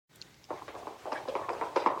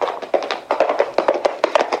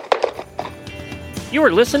You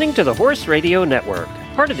are listening to the Horse Radio Network,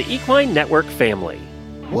 part of the Equine Network family.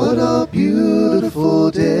 What a beautiful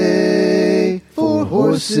day for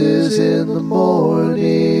horses in the morning.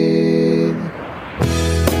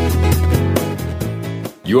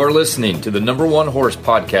 You are listening to the number one horse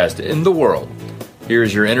podcast in the world.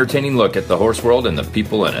 Here's your entertaining look at the horse world and the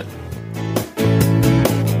people in it.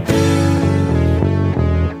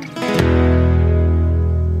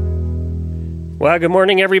 Well, good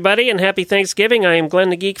morning, everybody, and happy Thanksgiving. I am Glenn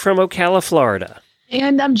the Geek from Ocala, Florida.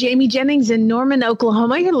 And I'm Jamie Jennings in Norman,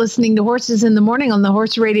 Oklahoma. You're listening to Horses in the Morning on the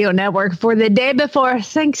Horse Radio Network for the day before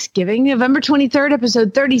Thanksgiving, November 23rd,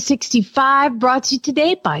 episode 3065, brought to you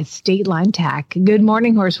today by State Line Tack. Good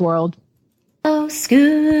morning, Horse World. Oh,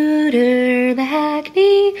 Scooter the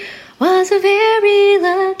Hackney was a very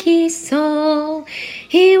lucky soul.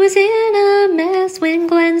 He was in a mess when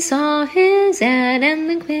Glenn saw his ad and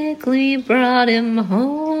then quickly brought him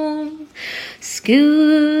home.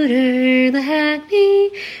 Scooter the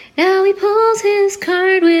Hackney, now he pulls his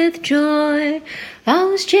cart with joy,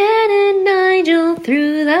 follows Jen and Nigel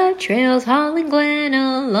through the trails, hauling Glenn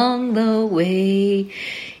along the way.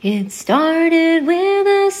 It started with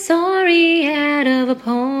a sorry ad of a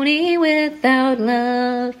pony without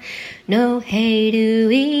love. No hay to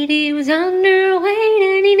eat, he was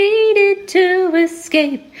underweight and he needed to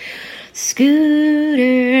escape.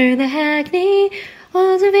 Scooter the Hackney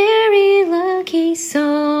was a very lucky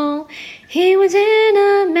soul. He was in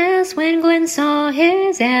a mess when Glenn saw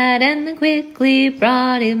his ad and then quickly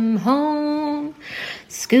brought him home.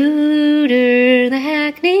 Scooter the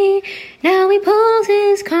Hackney, now he pulls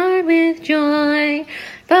his cart with joy,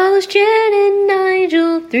 follows Jen and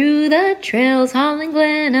Nigel through the trails, hauling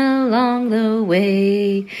Glenn along the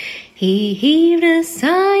way. He heaved a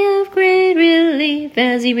sigh of great relief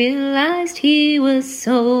as he realized he was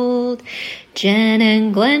sold. Jen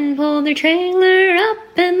and Glenn pulled their trailer up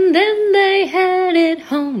and then they headed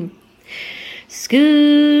home.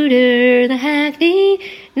 Scooter the Hackney,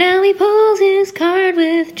 now he pulls his cart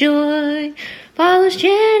with joy, follows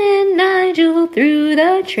Jen and Nigel through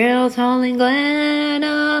the trails, hauling Glenn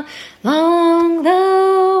along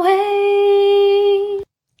the way.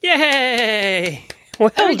 Yay!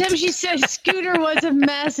 Well, Every time she said Scooter was a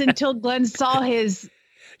mess until Glenn saw his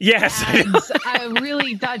yes, ads, I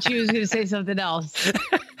really thought she was going to say something else.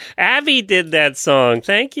 Abby did that song.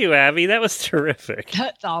 Thank you, Abby. That was terrific.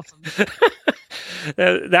 That's awesome.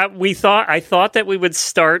 I thought that we would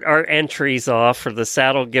start our entries off for the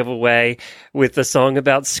saddle giveaway with the song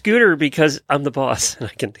about Scooter because I'm the boss and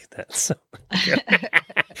I can do that.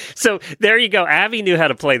 So there you go. Abby knew how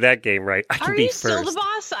to play that game right. I can Are be you first. still the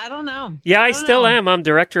boss? I don't know. Yeah, I still am. I'm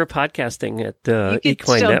director of podcasting at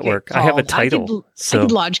Equine Network. I have a title. I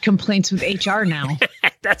could lodge complaints with HR now.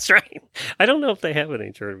 That's right. I don't know if they have an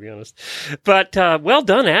HR, to be honest. But well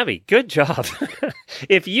done, Abby. Good job.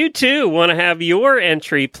 If you, too, want to have your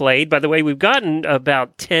entry played, by the way, we've gotten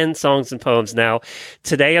about 10 songs and poems now.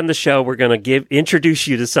 Today on the show, we're going to introduce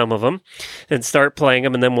you to some of them and start playing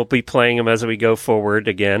them, and then we'll be playing them as we go forward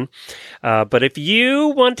again. But if you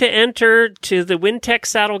want to enter to the Wintech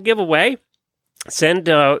Saddle giveaway, send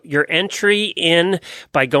your entry in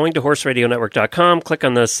by going to horseradionetwork.com. Click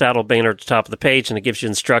on the saddle banner at the top of the page, and it gives you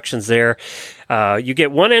instructions there. You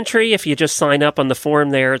get one entry if you just sign up on the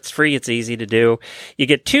form there. It's free. It's easy to do. You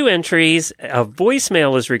get 2 entries. A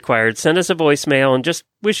voicemail is required. Send us a voicemail and just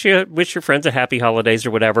wish your friends a happy holidays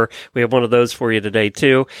or whatever. We have one of those for you today,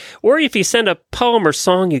 too. Or if you send a poem or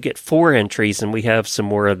song, you get 4 entries, and we have some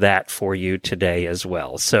more of that for you today as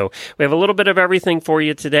well. So we have a little bit of everything for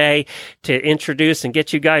you today to introduce and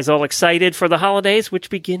get you guys all excited for the holidays, which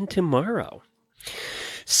begin tomorrow.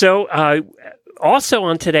 So, also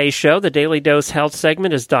on today's show, the Daily Dose Health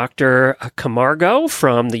segment is Dr. Camargo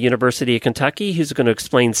from the University of Kentucky, who's going to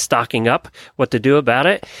explain stocking up, what to do about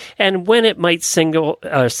it, and when it might signal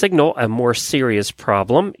a more serious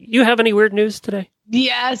problem. You have any weird news today?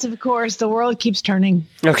 Yes, of course. The world keeps turning.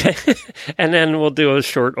 Okay. And then we'll do a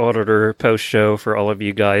short auditor post show for all of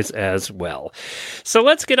you guys as well. So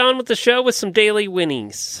let's get on with the show with some daily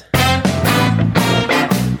winnings.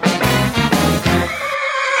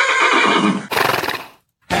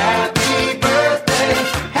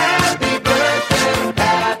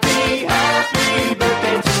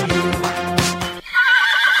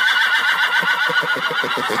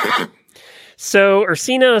 So,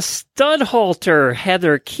 Ursina Studhalter,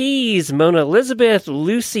 Heather Keys, Mona Elizabeth,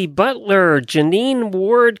 Lucy Butler, Janine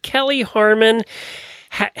Ward, Kelly Harmon,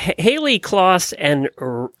 Haley Kloss, and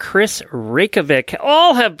Chris Reykjavik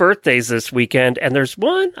all have birthdays this weekend. And there's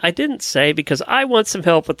one I didn't say because I want some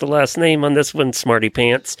help with the last name on this one, Smarty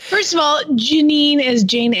Pants. First of all, Janine is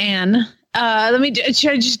Jane Ann.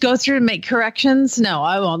 Should I just go through and make corrections? No,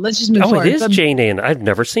 I won't. Let's just move forward. It is Jane Ann. I've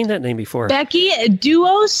never seen that name before. Becky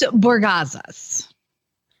Duos Borgazas.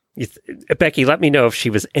 Becky, let me know if she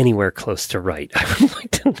was anywhere close to right. I would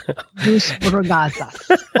like to know. Duos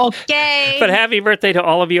Borgazas. Okay. But happy birthday to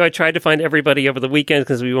all of you. I tried to find everybody over the weekend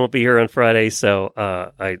because we won't be here on Friday, so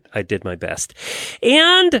I did my best.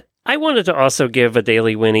 And I wanted to also give a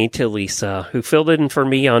Daily Winnie to Lisa, who filled in for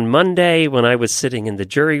me on Monday when I was sitting in the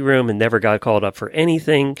jury room and never got called up for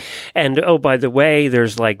anything. And, oh, by the way,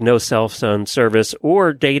 there's like no cell phone service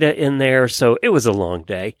or data in there, so it was a long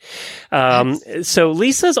day. So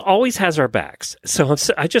Lisa's always has our backs. So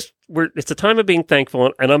it's a time of being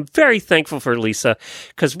thankful, and I'm very thankful for Lisa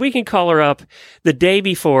because we can call her up the day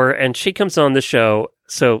before and she comes on the show.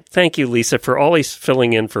 So thank you, Lisa, for always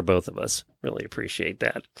filling in for both of us. Really appreciate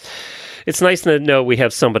that. It's nice to know we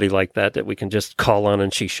have somebody like that we can just call on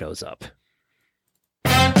and she shows up.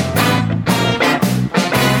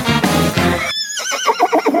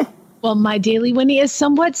 Well, my Daily Winnie is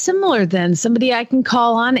somewhat similar then. Somebody I can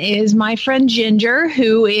call on is my friend Ginger,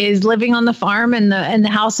 who is living on the farm and the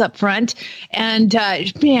house up front. And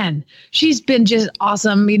man, she's been just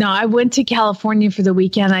awesome. You know, I went to California for the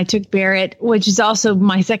weekend. I took Barrett, which is also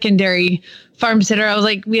my secondary farm sitter. I was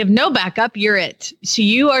like, we have no backup. You're it. So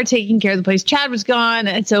you are taking care of the place. Chad was gone.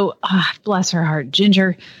 And so bless her heart,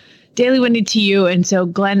 Ginger, Daily Winnie to you. And so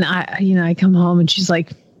Glenn, I come home and she's like,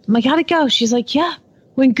 I'm like, how'd it go? She's like, yeah.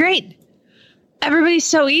 Went great. Everybody's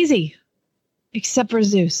so easy, except for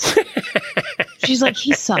Zeus. She's like,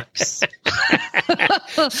 he sucks.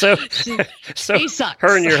 So he sucks.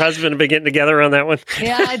 Her and your husband have been getting together on that one?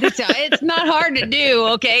 Yeah, I think so. It's not hard to do,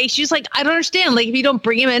 okay? She's like, I don't understand. Like, if you don't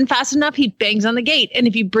bring him in fast enough, he bangs on the gate. And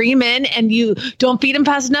if you bring him in and you don't feed him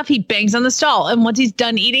fast enough, he bangs on the stall. And once he's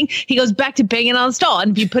done eating, he goes back to banging on the stall.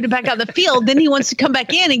 And if you put it back out in the field, then he wants to come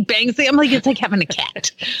back in and bangs. I'm like, it's like having a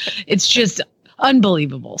cat. It's just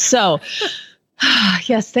unbelievable. So,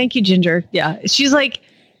 yes, thank you, Ginger. Yeah, she's like,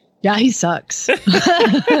 yeah, he sucks. And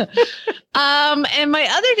my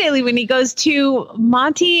other Daily Winnie goes to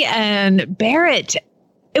Monty and Barrett.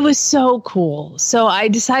 It was so cool. So I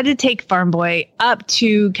decided to take Farm Boy up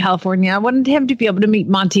to California. I wanted him to be able to meet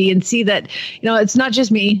Monty and see that, it's not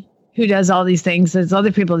just me who does all these things. There's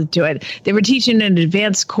other people that do it. They were teaching an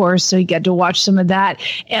advanced course, so he got to watch some of that.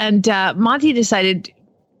 And Monty decided,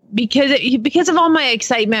 because of all my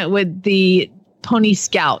excitement with the Pony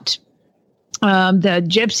Scout, the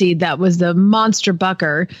gypsy that was the monster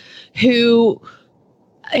bucker, who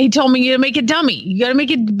he told me, you make a dummy. You got to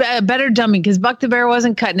make it a better dummy because Buck the Bear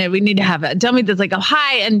wasn't cutting it. We need to have a dummy that's like a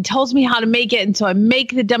high and tells me how to make it. And so I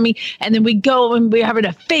make the dummy, and then we go and we're having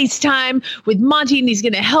a FaceTime with Monty, and he's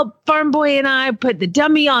going to help Farm Boy and I put the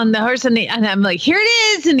dummy on the horse. And I'm like, here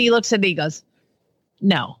it is. And he looks at it, he goes,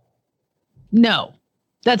 no.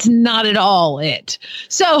 That's not at all it.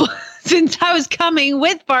 So since I was coming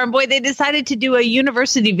with Farm Boy, they decided to do a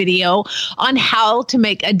university video on how to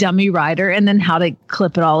make a dummy rider and then how to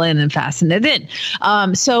clip it all in and fasten it in.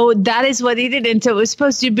 So that is what he did. And so it was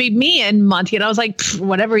supposed to be me and Monty. And I was like,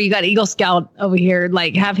 whatever, you got Eagle Scout over here,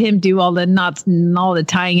 like have him do all the knots and all the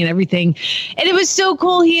tying and everything. And it was so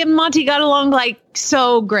cool. He and Monty got along like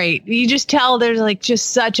so great. You just tell there's like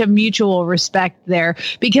just such a mutual respect there,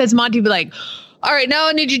 because Monty would be like, all right, now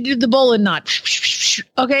I need you to do the bowling knot.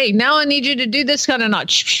 Okay, now I need you to do this kind of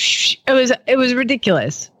knot. It was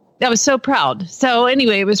ridiculous. I was so proud. So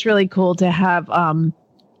anyway, it was really cool to have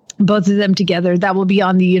both of them together. That will be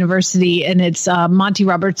on the university, and it's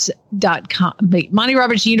MontyRoberts.com,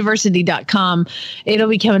 MontyRobertsUniversity.com. It'll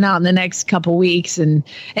be coming out in the next couple weeks, and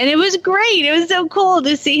it was great. It was so cool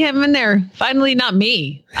to see him in there. Finally, not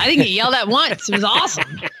me. I didn't get yelled at once. It was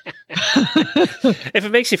awesome. If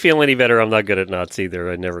it makes you feel any better, I'm not good at knots either.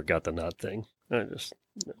 I never got the knot thing.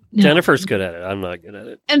 Jennifer's good at it. I'm not good at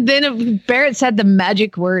it. And then Barrett said the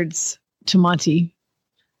magic words to Monty.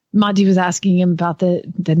 Monty was asking him about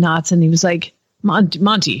the knots, and he was like,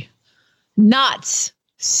 Monty, knots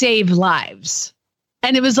save lives.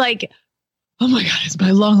 And it was like, oh my God, it's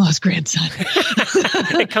my long lost grandson.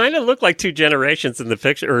 It kind of looked like two generations in the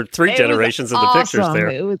picture, or three generations in the pictures there.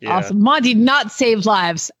 It was awesome. Monty, not save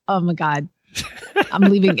lives. Oh my God. I'm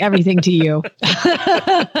leaving everything to you.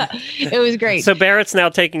 It was great. So Barrett's now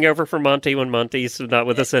taking over for Monty when Monty's not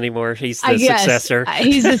with us anymore. He's the successor.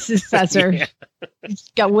 He's the successor. Yeah.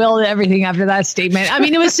 He's got will and everything after that statement. I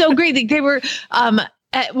mean, it was so great. They were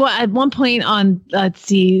At one point on, let's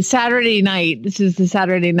see, Saturday night, this is the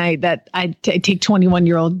Saturday night that I take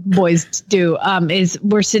 21-year-old boys to do, is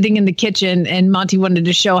we're sitting in the kitchen and Monty wanted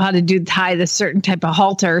to show how to tie this certain type of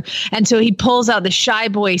halter. And so he pulls out the Shy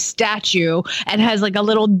Boy statue and has like a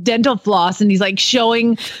little dental floss and he's like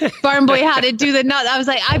showing Farm Boy how to do the nut. I was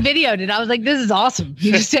like, I videoed it. I was like, this is awesome.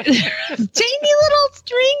 He just said, tiny little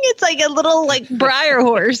string. It's like a little like briar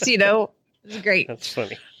horse, you know, it's great. That's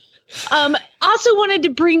funny. Also wanted to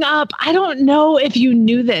bring up, I don't know if you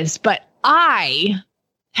knew this, but I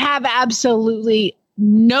have absolutely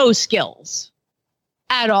no skills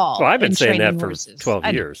at all. Well, I've been saying that for horses.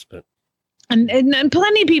 12 years, but and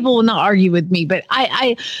plenty of people will not argue with me, but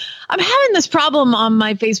I'm having this problem on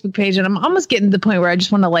my Facebook page and I'm almost getting to the point where I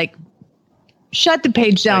just want to like shut the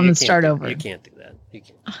page down and start over. You can't do that. You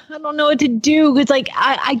can't. I don't know what to do. It's like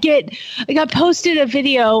I got posted a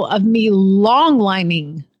video of me long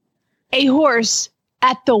lining a horse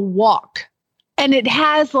at the walk, and it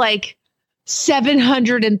has like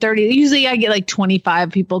 730. Usually I get like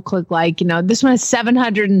 25 people click like, you know, this one has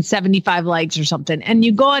 775 likes or something. And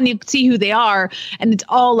you go on, you see who they are, and it's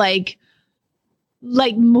all like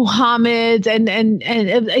Muhammad's and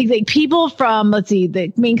like people from, let's see,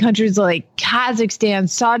 the main countries like Kazakhstan,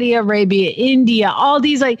 Saudi Arabia, India, all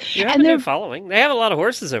these like, and they're following. They have a lot of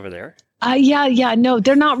horses over there. No,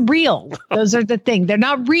 they're not real. Those are the thing. They're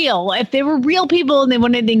not real. If they were real people and they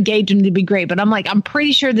wanted to engage them, they'd be great. But I'm like, I'm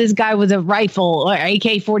pretty sure this guy with a rifle or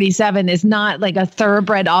AK-47 is not like a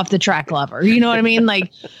thoroughbred off the track lover. You know what I mean?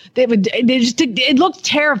 Like it looked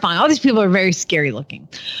terrifying. All these people are very scary looking.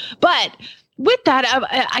 But with that,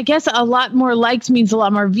 I guess a lot more likes means a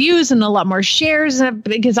lot more views and a lot more shares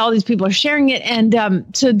because all these people are sharing it. And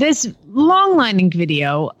so this long lining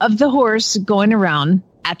video of the horse going around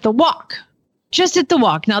at the walk, just at the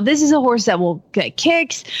walk. Now, this is a horse that will get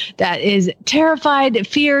kicks, that is terrified,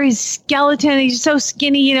 fear, he's skeleton, he's so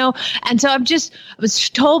skinny, you know. And so I was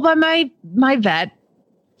told by my vet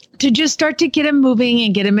to just start to get him moving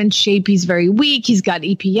and get him in shape. He's very weak. He's got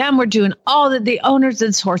EPM. We're doing all that. The owners of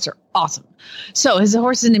this horse are awesome. So his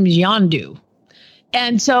horse's name is Yondu.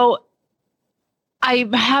 And so I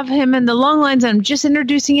have him in the long lines and I'm just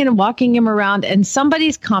introducing it and walking him around. And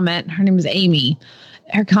somebody's comment, her name is Amy.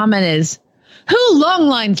 Her comment is, who long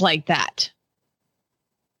lines like that?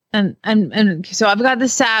 And so I've got the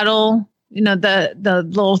saddle, you know, the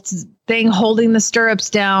little thing holding the stirrups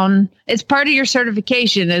down. It's part of your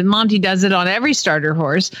certification, and Monty does it on every starter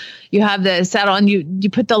horse. You have the saddle and you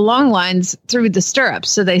put the long lines through the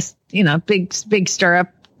stirrups. So they, you know, big stirrup,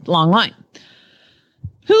 long line.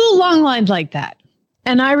 Who long lines like that?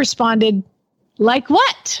 And I responded, like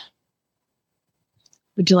what?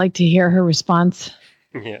 Would you like to hear her response?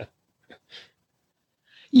 Yeah.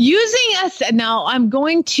 Now I'm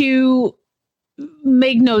going to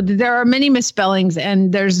make note that there are many misspellings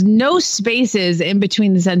and there's no spaces in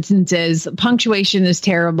between the sentences. Punctuation is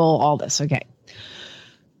terrible. All this. Okay.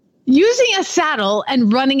 Using a saddle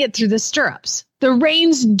and running it through the stirrups. The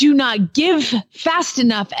reins do not give fast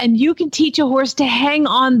enough, and you can teach a horse to hang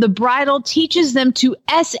on the bridle, teaches them to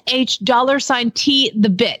 $T the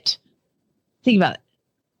bit. Think about it.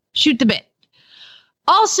 Shoot the bit.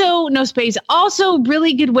 Also, no space. Also,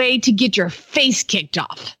 really good way to get your face kicked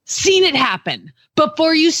off. Seen it happen.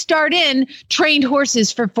 Before you start in, trained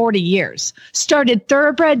horses for 40 years. Started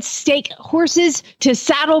thoroughbred stake horses to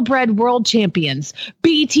saddlebred world champions.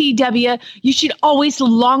 BTW, you should always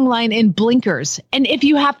long line in blinkers. And if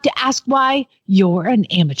you have to ask why, you're an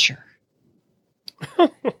amateur.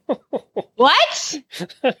 What?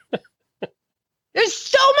 There's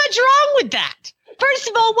so much wrong with that. First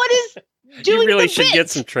of all, what is doing You really the should bit? get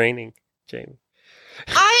some training, Jamie.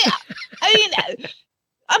 I mean,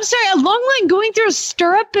 I'm sorry, a long line going through a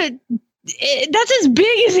stirrup, that's as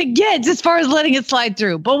big as it gets as far as letting it slide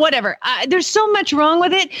through. But whatever. There's so much wrong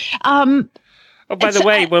with it. Oh, by the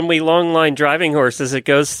way, when we long line driving horses, it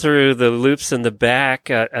goes through the loops in the back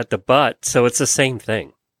at the butt. So it's the same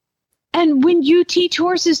thing. And when you teach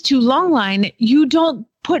horses to long line, you don't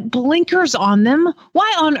put blinkers on them.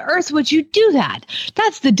 Why on earth would you do that?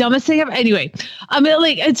 That's the dumbest thing ever. Anyway, I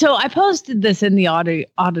mean, and so I posted this in the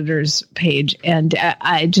auditors page, and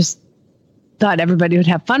I just thought everybody would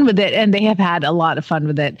have fun with it, and they have had a lot of fun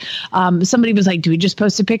with it. Somebody was like, do we just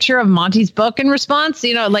post a picture of Monty's book in response?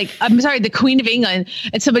 You know, like, I'm sorry, the Queen of England.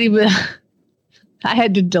 And somebody was... I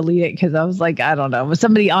had to delete it because I was like, I don't know.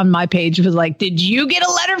 Somebody on my page was like, did you get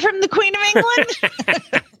a letter from the Queen of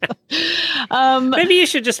England? Maybe you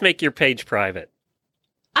should just make your page private.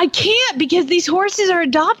 I can't because these horses are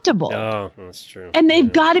adoptable. Oh, that's true. And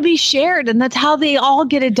they've got to be shared, and that's how they all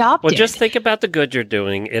get adopted. Well, just think about the good you're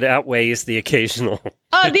doing. It outweighs the occasional.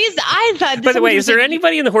 I thought. By the way, is there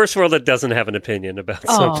anybody in the horse world that doesn't have an opinion about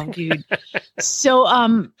something? Oh, dude. So,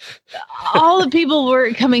 all the people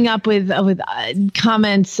were coming up with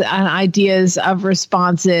comments and ideas of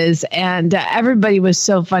responses, and everybody was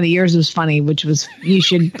so funny. Yours was funny, which was you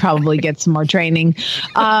should probably get some more training.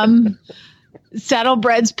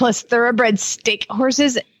 Saddlebreds plus thoroughbred stake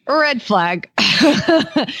horses, red flag. Somebody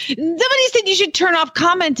said you should turn off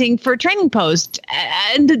commenting for a training post.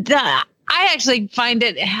 And I actually find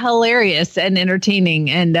it hilarious and entertaining.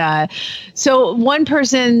 And so one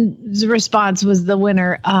person's response was the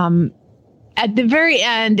winner. At the very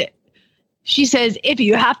end, she says, if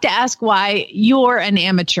you have to ask why, you're an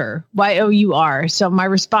amateur. Y-O-U-R. So my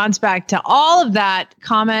response back to all of that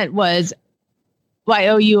comment was,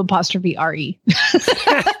 Y-O-U''RE.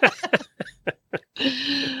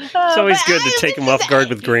 It's always good to take them off guard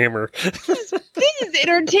with grammar. This is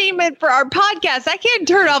entertainment for our podcast. I can't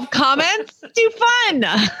turn off comments. It's too fun.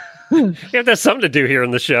 You have to have something to do here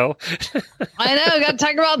in the show. I know. Got to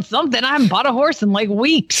talk about something. I haven't bought a horse in like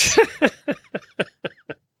weeks.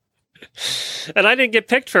 And I didn't get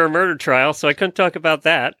picked for a murder trial, so I couldn't talk about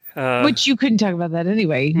that. Which you couldn't talk about that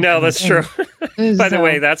anyway. No, that's true. By the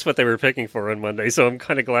way, that's what they were picking for on Monday, so I'm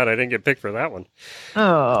kind of glad I didn't get picked for that one.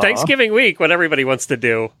 Oh. Thanksgiving week, what everybody wants to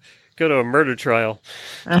do. Go to a murder trial.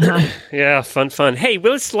 Yeah, fun. Hey,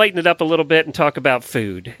 let's lighten it up a little bit and talk about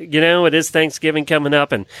food. You know, it is Thanksgiving coming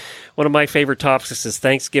up, and one of my favorite topics is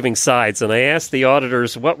Thanksgiving sides. And I asked the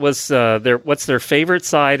auditors what's their favorite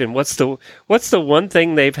side, and what's the one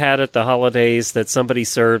thing they've had at the holidays that somebody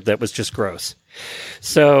served that was just gross.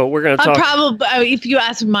 So we're going to talk. Probably, if you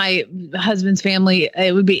ask my husband's family,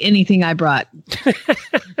 it would be anything I brought.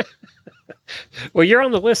 Well, you're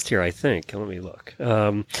on the list here, I think. Let me look.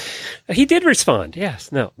 He did respond.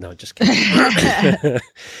 Yes. No, just kidding.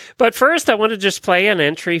 But first, I want to just play an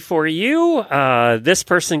entry for you. This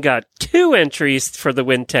person got 2 entries for the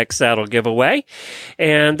Wintec Saddle giveaway,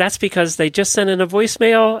 and that's because they just sent in a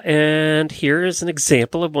voicemail, and here is an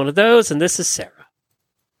example of one of those, and this is Sarah.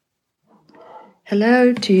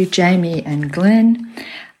 Hello to Jamie and Glenn.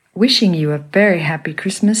 Wishing you a very happy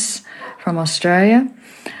Christmas from Australia.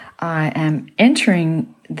 I am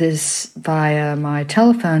entering this via my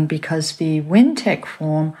telephone because the Wintec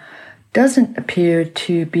form doesn't appear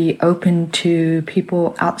to be open to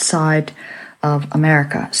people outside of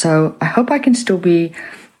America. So I hope I can still be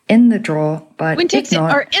in the draw, but if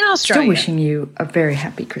not, are in Australia. Still wishing you a very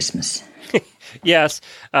happy Christmas. Yes,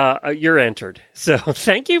 you're entered. So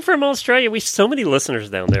thank you from Australia. We have so many listeners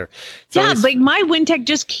down there. Like my Wintec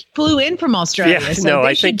just flew in from Australia. Yeah, so no, they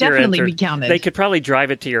I should think you're definitely entered. be counted. They could probably drive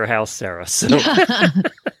it to your house, Sarah. So,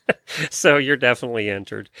 so you're definitely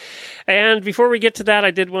entered. And before we get to that,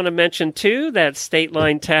 I did want to mention, too, that State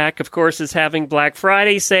Line Tack, of course, is having Black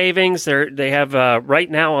Friday savings. They have right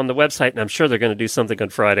now on the website, and I'm sure they're going to do something on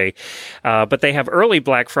Friday, but they have early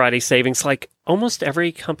Black Friday savings like almost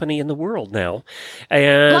every company in the world now.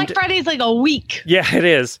 And Black Friday is like a week. Yeah, it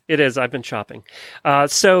is. It is. I've been shopping.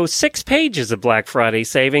 So 6 pages of Black Friday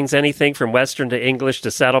savings, anything from Western to English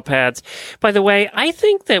to saddle pads. By the way, I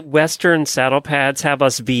think that Western saddle pads have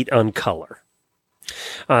us beat on color.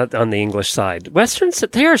 On the English side,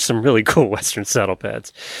 there are some really cool Western saddle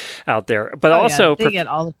pads out there, but also they get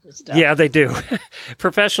all the cool stuff. Yeah, they do.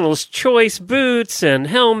 Professional's choice boots and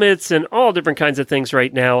helmets and all different kinds of things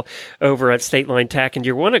right now over at State Line Tack, and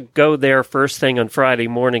you want to go there first thing on Friday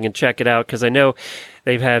morning and check it out because I know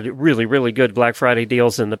they've had really, really good Black Friday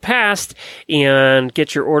deals in the past, and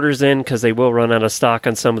get your orders in because they will run out of stock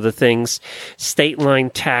on some of the things.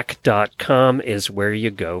 StatelineTack.com is where you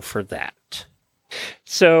go for that.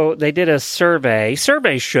 So they did a survey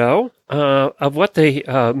show of what the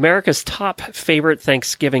America's top favorite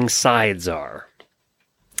Thanksgiving sides are.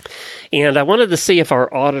 And I wanted to see if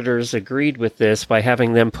our auditors agreed with this by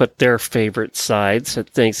having them put their favorite sides at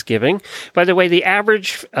Thanksgiving. By the way, the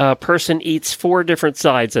average person eats 4 different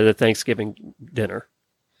sides at a Thanksgiving dinner.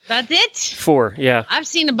 That's it? 4, yeah. I've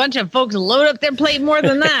seen a bunch of folks load up their plate more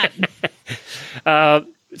than that.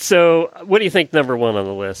 So what do you think number 1 on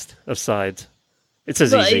the list of sides? It's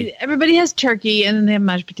as easy. Everybody has turkey, and then they have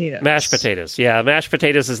mashed potatoes. Mashed potatoes. Yeah, mashed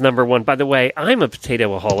potatoes is number 1. By the way, I'm a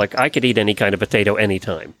potato-aholic. I could eat any kind of potato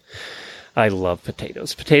anytime. I love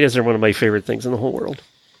potatoes. Potatoes are one of my favorite things in the whole world.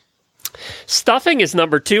 Stuffing is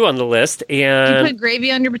number 2 on the list. And do you put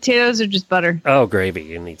gravy on your potatoes or just butter? Oh,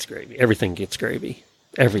 gravy. It needs gravy. Everything gets gravy.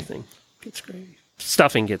 Everything gets gravy.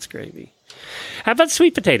 Stuffing gets gravy. How about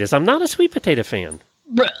sweet potatoes? I'm not a sweet potato fan.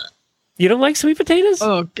 Bruh. You don't like sweet potatoes?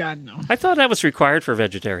 Oh, God, no. I thought that was required for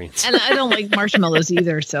vegetarians. And I don't like marshmallows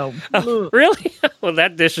either, so. Really? Well,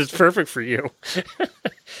 that dish is perfect for you.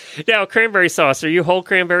 Now, cranberry sauce. Are you whole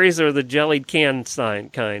cranberries or the jellied can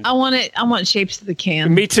kind? I want shapes of the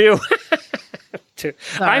can. Me too.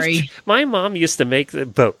 Sorry. My mom used to make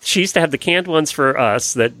both. She used to have the canned ones for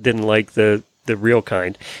us that didn't like the real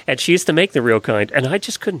kind. And she used to make the real kind. And I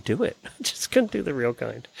just couldn't do it. I just couldn't do the real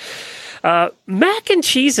kind. Mac and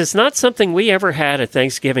cheese is not something we ever had at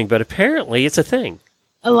Thanksgiving, but apparently it's a thing.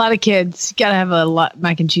 A lot of kids. Got to have a lot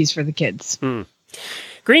mac and cheese for the kids.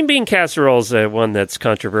 Green bean casserole is one that's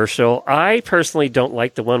controversial. I personally don't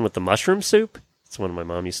like the one with the mushroom soup. It's one my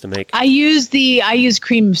mom used to make. I use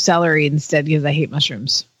cream of celery instead because I hate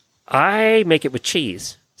mushrooms. I make it with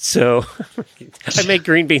cheese. So I make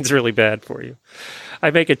green beans really bad for you. I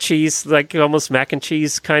make a cheese, like almost mac and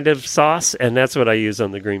cheese kind of sauce, and that's what I use on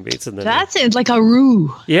the green beans. And then that's it, like a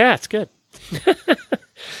roux. Yeah, it's good.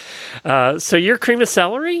 So you're cream of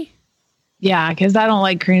celery? Yeah, because I don't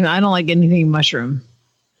like cream. I don't like anything mushroom.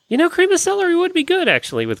 You know, cream of celery would be good,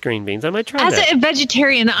 actually, with green beans. I might try that. As a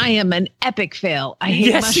vegetarian, I am an epic fail. I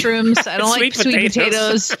hate mushrooms. I don't like sweet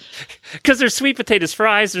potatoes. Because there's sweet potatoes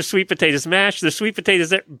fries, there's sweet potatoes mashed, there's sweet potatoes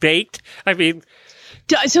that baked. I mean...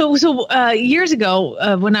 So years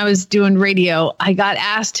ago, when I was doing radio, I got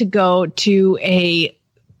asked to go to a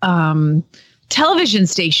television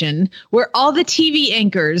station where all the TV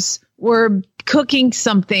anchors were cooking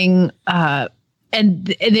something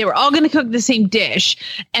and they were all going to cook the same dish.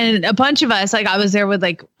 And a bunch of us, like I was there with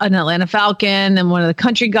like an Atlanta Falcon and one of the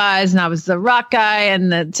country guys, and I was the rock guy,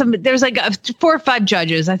 and there was like 4 or 5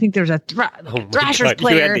 judges. I think there was a Thrashers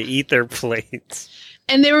player. You had to eat their plates.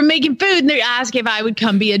 And they were making food, and they asked if I would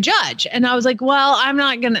come be a judge. And I was like, well, I'm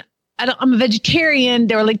a vegetarian.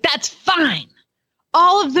 They were like, that's fine.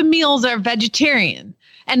 All of the meals are vegetarian.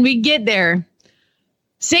 And we get there,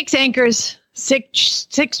 6 anchors, 6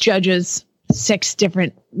 judges, 6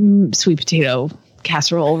 different sweet potato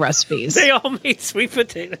casserole recipes. They all made sweet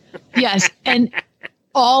potato. Yes. And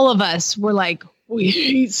all of us were like, we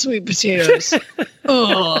eat sweet potatoes.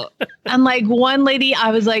 Ugh. And like one lady,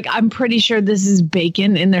 I was like, I'm pretty sure this is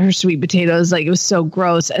bacon in her sweet potatoes. Like it was so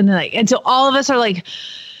gross. And then and so all of us are like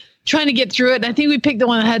trying to get through it. And I think we picked the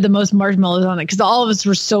one that had the most marshmallows on it because all of us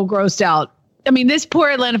were so grossed out. I mean, this poor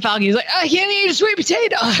Atlanta Falcon is like, I can't eat a sweet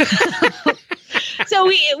potato. So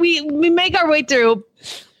we make our way through.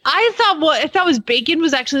 I thought was bacon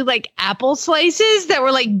was actually like apple slices that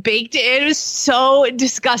were like baked in. It was so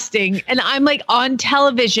disgusting. And I'm like on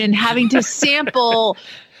television having to sample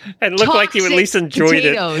and look like you at least enjoyed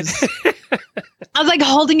potatoes. It. I was like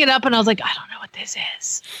holding it up and I was like, I don't know what this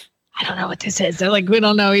is. I don't know what this is. They're like, we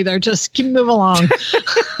don't know either. Just keep move along.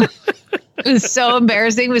 It was so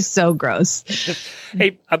embarrassing. It was so gross.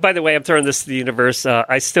 Hey, by the way, I'm throwing this to the universe.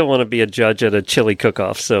 I still want to be a judge at a chili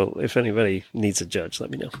cook-off. So if anybody needs a judge, let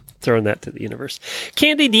me know. Throwing that to the universe.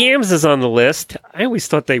 Candied yams is on the list. I always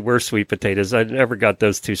thought they were sweet potatoes. I never got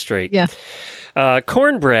those two straight. Yeah.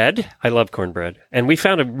 Cornbread. I love cornbread. And we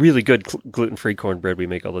found a really good gluten-free cornbread we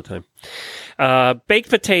make all the time. Baked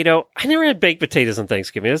potato. I never had baked potatoes on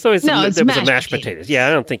Thanksgiving. It's always mashed potatoes. Yeah, I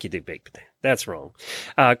don't think you do baked potatoes. That's wrong.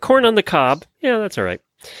 Corn on the cob. Yeah, that's all right.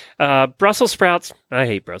 Brussels sprouts. I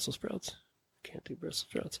hate Brussels sprouts. Can't do Brussels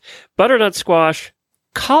sprouts. Butternut squash.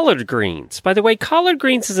 Collard greens. By the way, collard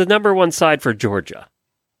greens is the number 1 side for Georgia.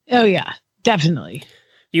 Oh, yeah. Definitely.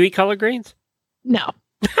 You eat collard greens? No.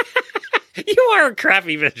 You are a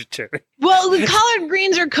crappy vegetarian. Well, the collard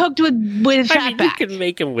greens are cooked with fat back. You can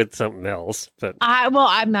make them with something else, but I'm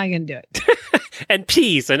not going to do it. And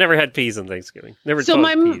peas. I never had peas on Thanksgiving. Never. So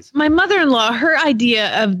my mother-in-law, her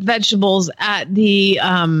idea of vegetables at the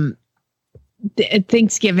at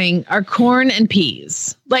Thanksgiving are corn and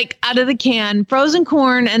peas, like out of the can, frozen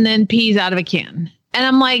corn, and then peas out of a can. And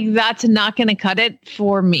I'm like, that's not going to cut it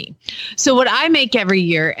for me. So what I make every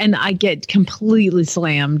year, and I get completely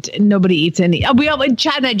slammed, and nobody eats any.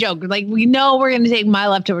 Chad and I joke, like, we know we're going to take my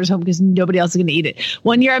leftovers home because nobody else is going to eat it.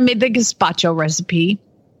 One year I made the gazpacho recipe.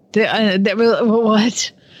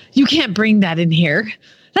 What? You can't bring that in here.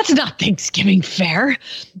 That's not Thanksgiving fare.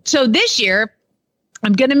 So this year,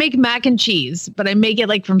 I'm going to make mac and cheese, but I make it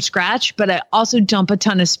like from scratch, but I also dump a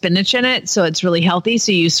ton of spinach in it. So it's really healthy.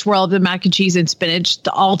 So you swirl the mac and cheese and spinach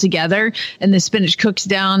all together, and the spinach cooks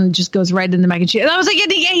down and just goes right in the mac and cheese. And I was like,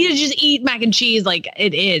 yeah, you just eat mac and cheese like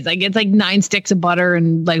it is. Like it's like 9 sticks of butter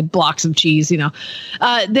and like blocks of cheese, you know.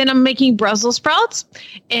 Then I'm making Brussels sprouts,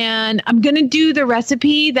 and I'm going to do the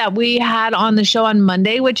recipe that we had on the show on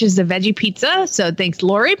Monday, which is the veggie pizza. So thanks,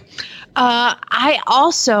 Lori. I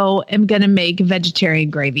also am going to make vegetarian vegetarian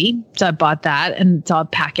gravy. So I bought that and it's all a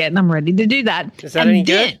packet and I'm ready to do that. Is that any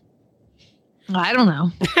good? I don't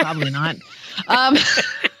know. Probably not.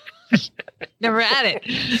 Never had it.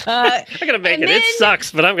 I'm going to make it. It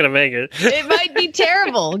sucks, but I'm going to make it. It might be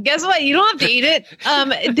terrible. Guess what? You don't have to eat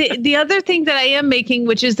it. The other thing that I am making,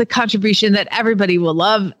 which is the contribution that everybody will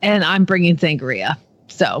love, and I'm bringing sangria.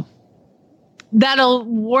 So that'll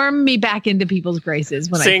warm me back into people's graces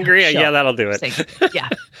when sangria, yeah, that'll do it. Yeah.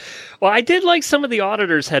 Well, I did like some of the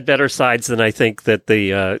auditors had better sides than I think that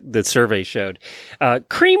the survey showed.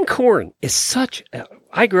 Cream corn is such.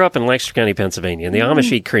 I grew up in Lancaster County, Pennsylvania, and the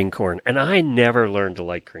Amish eat cream corn, and I never learned to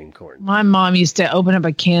like cream corn. My mom used to open up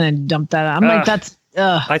a can and dump that out. I'm like, that's.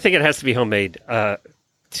 I think it has to be homemade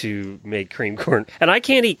to make cream corn. And I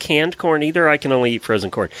can't eat canned corn either. I can only eat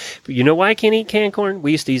frozen corn. But you know why I can't eat canned corn?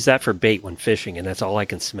 We used to use that for bait when fishing, and that's all I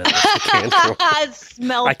can smell is the canned corn.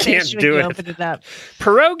 I can't do it. Open it up.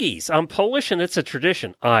 Pierogies. I'm Polish, and it's a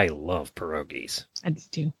tradition. I love pierogies. I do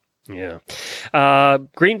too. Yeah.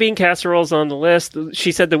 Green bean casserole's on the list.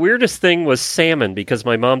 She said the weirdest thing was salmon because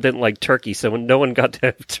my mom didn't like turkey, so no one got to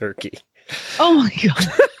have turkey. Oh, my God.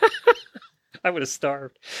 I would have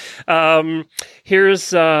starved. Here's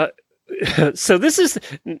so this is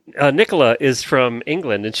Nicola is from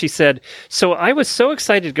England, and she said, so I was so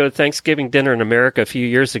excited to go to Thanksgiving dinner in America a few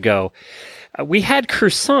years ago. We had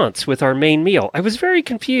croissants with our main meal. I was very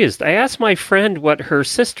confused. I asked my friend what her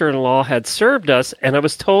sister-in-law had served us, and I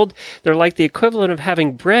was told they're like the equivalent of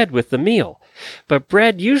having bread with the meal. But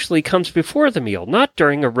bread usually comes before the meal, not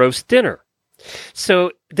during a roast dinner.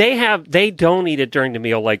 So they don't eat it during the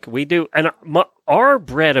meal like we do. And our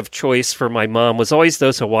bread of choice for my mom was always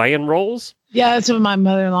those Hawaiian rolls. Yeah, that's what my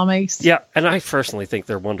mother-in-law makes. Yeah, and I personally think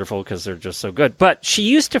they're wonderful because they're just so good. But she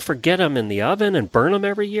used to forget them in the oven and burn them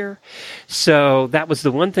every year. So that was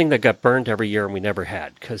the one thing that got burned every year and we never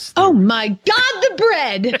had. Oh, my God, the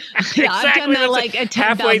bread! Yeah, exactly. I've done that like 10,000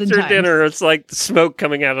 halfway through times. dinner, it's like smoke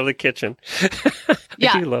coming out of the kitchen.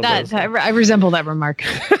 I resemble that remark.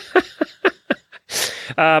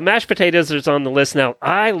 Mashed potatoes is on the list now.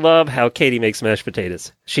 I love how Katie makes mashed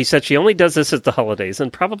potatoes. She said she only does this at the holidays,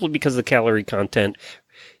 and probably because the calorie count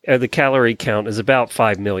is about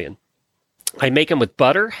 5 million. I make them with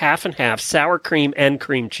butter, half and half, sour cream, and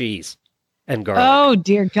cream cheese, and garlic. Oh,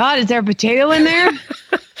 dear God. Is there a potato in there?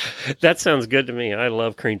 That sounds good to me. I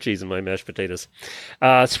love cream cheese in my mashed potatoes.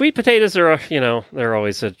 Sweet potatoes are, they're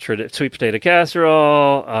always a sweet potato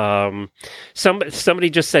casserole. Somebody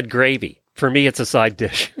just said gravy. For me, it's a side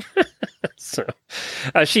dish. So,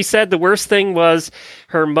 she said the worst thing was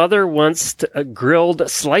her mother once grilled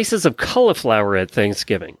slices of cauliflower at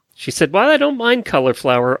Thanksgiving. She said, while I don't mind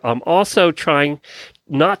cauliflower, I'm also trying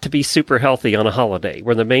not to be super healthy on a holiday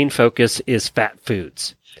where the main focus is fat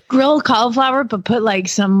foods. Grilled cauliflower, but put like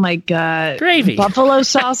some gravy, buffalo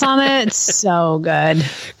sauce on it. It's so good.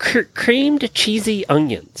 Creamed cheesy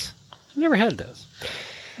onions. I've never had those.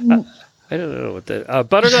 I don't know what the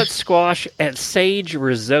butternut squash and sage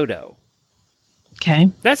risotto. Okay.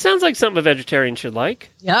 That sounds like something a vegetarian should like.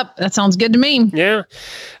 Yep, that sounds good to me. Yeah.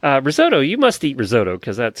 Risotto, you must eat risotto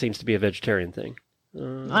because that seems to be a vegetarian thing.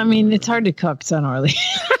 I mean, it's hard to cook, so not really.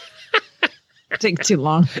 It takes too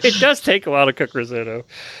long. It does take a while to cook risotto.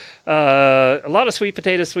 A lot of sweet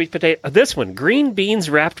potato. This one, green beans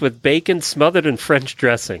wrapped with bacon smothered in French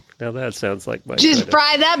dressing. Now that sounds like my Just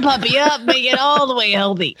fry that puppy up, make it all the way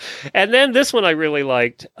healthy. And then this one I really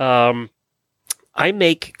liked. I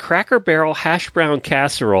make Cracker Barrel hash brown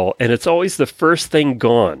casserole, and it's always the first thing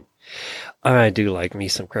gone. I do like me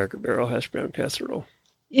some Cracker Barrel hash brown casserole.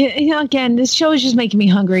 Again, this show is just making me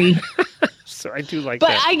hungry. So I do like but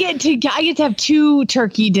that. I get to have 2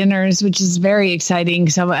 turkey dinners, which is very exciting.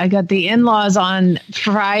 So I got the in-laws on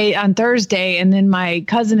Thursday, and then my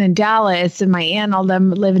cousin in Dallas and my aunt, all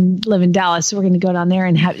them live in Dallas. So we're going to go down there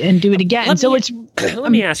and do it again.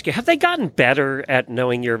 Let me ask you: have they gotten better at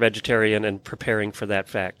knowing you're a vegetarian and preparing for that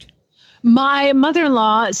fact? My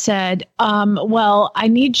mother-in-law said, "Well, I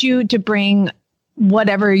need you to bring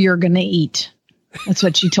whatever you're going to eat." That's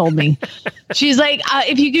what she told me. She's like,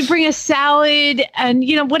 if you could bring a salad and,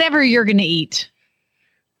 whatever you're going to eat.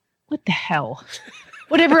 What the hell?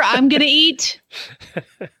 Whatever I'm going to eat.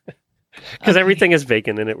 Because everything is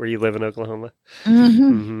bacon in it where you live in Oklahoma. Mm-hmm.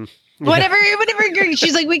 Mm-hmm. Whatever.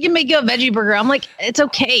 She's like, we can make you a veggie burger. I'm like, it's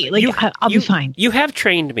okay. Like, I'll be fine. You have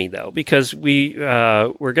trained me, though, because we're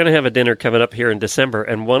going to have a dinner coming up here in December,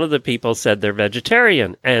 and one of the people said they're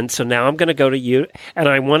vegetarian. And so now I'm going to go to you, and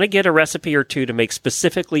I want to get a recipe or two to make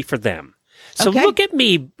specifically for them. So Look at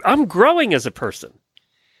me. I'm growing as a person.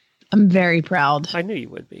 I'm very proud. I knew you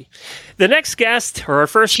would be. The next guest, or our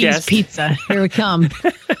first Cheese guest. pizza. Here we come.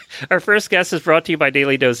 Our first guest is brought to you by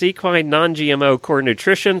Daily Dose Equine, non-GMO core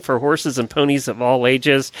nutrition for horses and ponies of all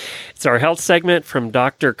ages. It's our health segment from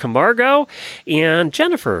Dr. Camargo. And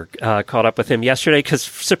Jennifer caught up with him yesterday because,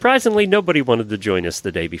 surprisingly, nobody wanted to join us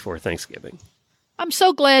the day before Thanksgiving. I'm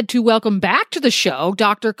so glad to welcome back to the show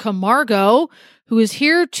Dr. Camargo, who is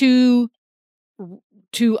here to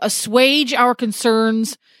assuage our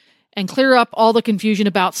concerns and clear up all the confusion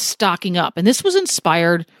about stocking up. And this was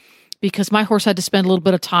inspired because my horse had to spend a little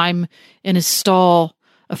bit of time in his stall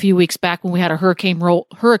a few weeks back when we had a hurricane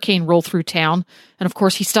roll through town. And of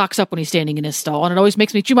course, he stocks up when he's standing in his stall, and it always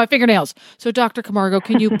makes me chew my fingernails. So, Dr. Camargo,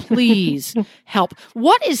 can you please help?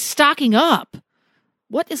 What is stocking up?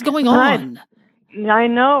 What is going on? I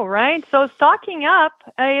know, right? So stocking up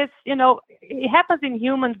is, it happens in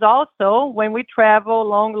humans also when we travel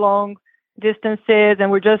long distances and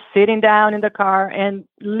we're just sitting down in the car, and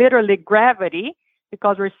literally gravity,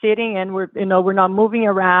 because we're sitting and we're not moving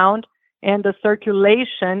around, and the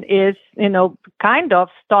circulation is, kind of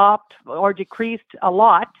stopped or decreased a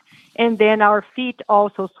lot. And then our feet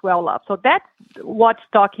also swell up. So that's what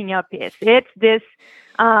stocking up is. It's this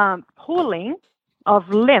pooling of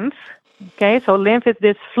lymph. Okay, so lymph is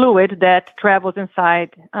this fluid that travels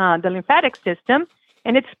inside the lymphatic system,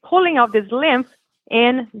 and it's pulling of this lymph,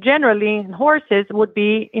 and generally in horses would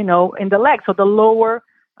be, in the legs, so the lower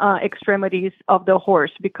extremities of the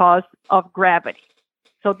horse because of gravity.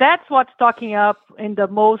 So that's what stocking up in the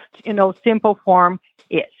most, simple form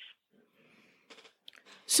is.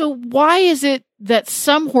 So why is it that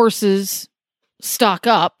some horses stock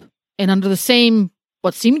up and under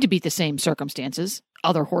what seem to be the same circumstances,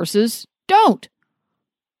 other horses don't?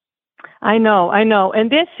 I know. And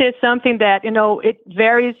this is something that, it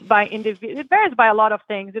varies by individual. It varies by a lot of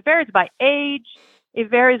things. It varies by age. It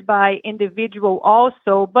varies by individual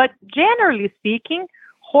also. But generally speaking,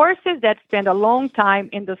 horses that spend a long time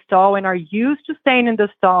in the stall and are used to staying in the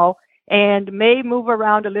stall and may move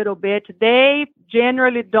around a little bit, they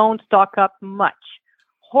generally don't stock up much.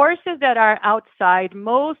 Horses that are outside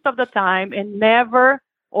most of the time and never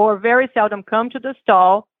or very seldom come to the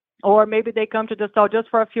stall, or maybe they come to the stall just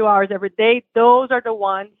for a few hours every day, those are the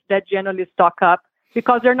ones that generally stock up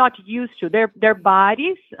because they're not used to. Their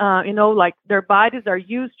bodies, their bodies are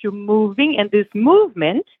used to moving, and this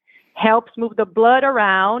movement helps move the blood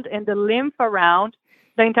around and the lymph around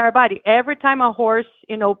the entire body. Every time a horse,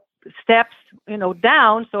 steps,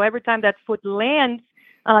 down, so every time that foot lands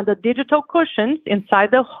on the digital cushions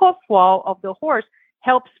inside the hoof wall of the horse,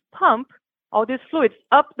 helps pump all these fluids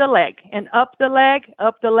up the leg and up the leg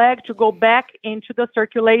to go back into the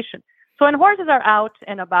circulation. So when horses are out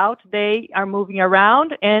and about, they are moving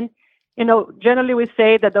around, and generally we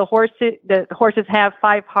say that the horses have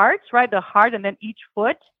 5 hearts, right? The heart, and then each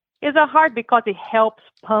foot is a heart because it helps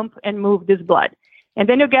pump and move this blood. And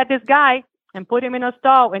then you get this guy and put him in a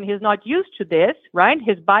stall, and he's not used to this, right?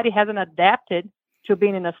 His body hasn't adapted to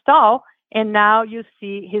being in a stall, and now you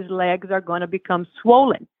see his legs are going to become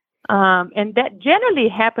swollen. And that generally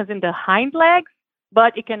happens in the hind legs,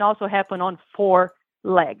 but it can also happen on 4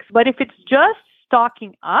 legs. But if it's just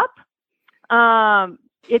stocking up,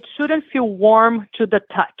 it shouldn't feel warm to the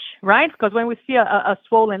touch, right? Because when we see a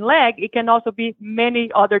swollen leg, it can also be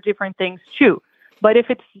many other different things too. But if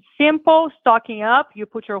it's simple stocking up, you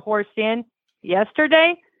put your horse in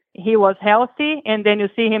yesterday, he was healthy, and then you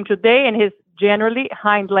see him today, and his generally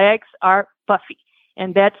hind legs are puffy.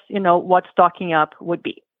 And that's, what stocking up would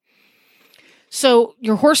be. So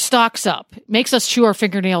your horse stocks up, makes us chew our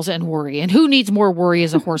fingernails and worry. And who needs more worry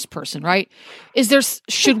as a horse person, right?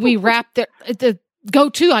 Should we wrap the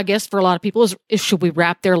go-to, I guess, for a lot of people is should we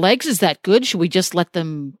wrap their legs? Is that good? Should we just let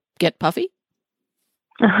them get puffy?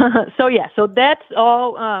 So that's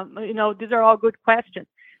all, these are all good questions.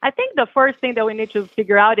 I think the first thing that we need to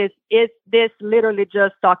figure out is this literally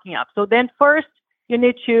just stocking up? So then first, you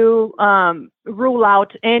need to rule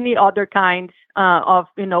out any other kinds of,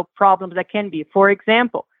 problems that can be. For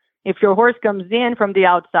example, if your horse comes in from the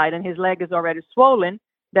outside and his leg is already swollen,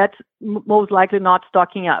 that's most likely not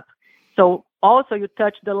stocking up. So also you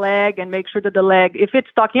touch the leg and make sure that the leg, if it's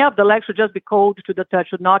stocking up, the leg should just be cold to the touch,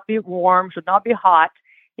 should not be warm, should not be hot.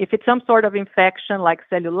 If it's some sort of infection like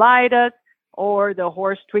cellulitis, or the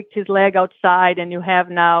horse tweaked his leg outside and you have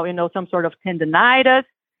now, some sort of tendinitis,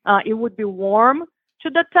 it would be warm to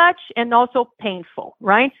the touch and also painful,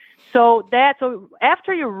 right? So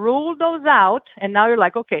after you rule those out, and now you're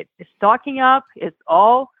like, okay, it's stocking up, it's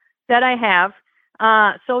all that I have.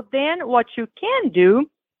 So then what you can do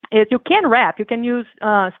is you can wrap. You can use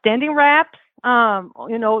standing wraps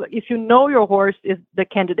if you know your horse is the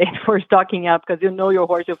candidate for stocking up because you know your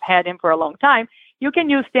horse, you've had him for a long time, you can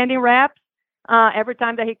use standing wraps every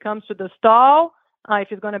time that he comes to the stall. If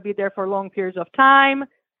he's going to be there for long periods of time,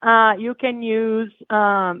 you can use.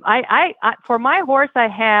 I for my horse, I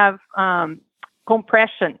have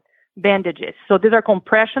compression bandages. So these are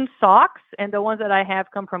compression socks, and the ones that I have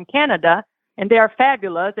come from Canada, and they are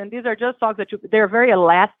fabulous. And these are just socks they're very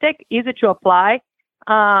elastic, easy to apply.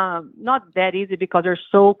 Not that easy because they're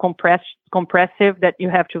so compressive that you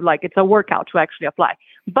have to it's a workout to actually apply.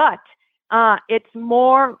 But it's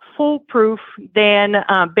more foolproof than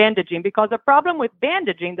bandaging, because the problem with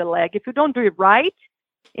bandaging the leg, if you don't do it right,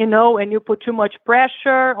 and you put too much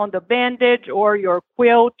pressure on the bandage or your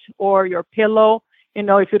quilt or your pillow,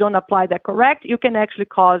 if you don't apply that correct, you can actually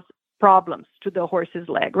cause problems to the horse's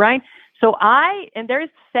leg, right? So there's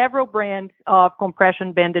several brands of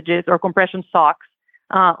compression bandages or compression socks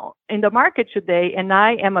in the market today, and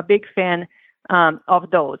I am a big fan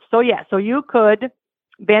of those. So you could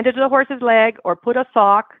bandage the horse's leg or put a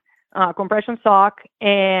sock, compression sock,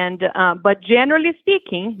 and but generally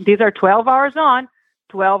speaking, these are 12 hours on,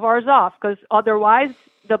 12 hours off, because otherwise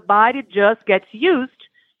the body just gets used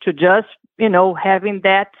to just having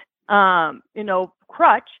that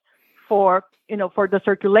crutch for the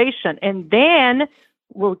circulation, and then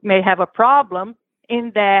we may have a problem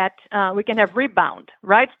in that we can have rebound,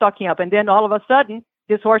 right? Stocking up. And then all of a sudden,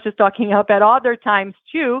 this horse is stocking up at other times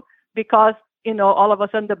too, because, all of a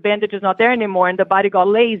sudden the bandage is not there anymore and the body got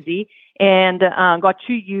lazy and got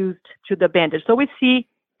too used to the bandage. So we see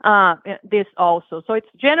this also. So it's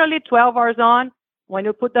generally 12 hours on. When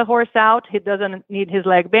you put the horse out, he doesn't need his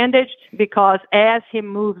leg bandaged, because as he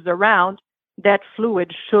moves around, that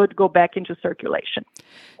fluid should go back into circulation.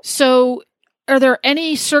 So are there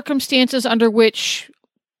any circumstances under which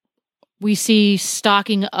we see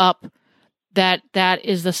stocking up that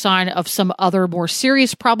is the sign of some other more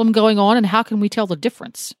serious problem going on, and how can we tell the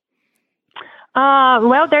difference?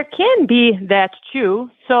 Well, there can be that too.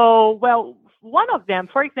 So, one of them,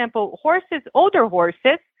 for example, older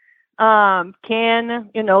horses, can,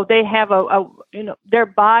 they have their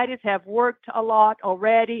bodies have worked a lot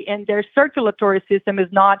already, and their circulatory system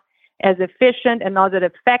is not as efficient and not as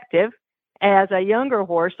effective as a younger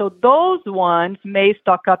horse. So those ones may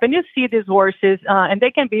stock up, and you see these horses, and they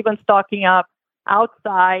can be even stocking up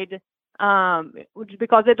outside,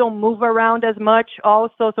 because they don't move around as much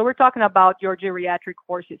also. So we're talking about your geriatric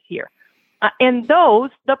horses here. And those,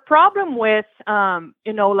 the problem with,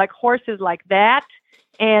 horses like that,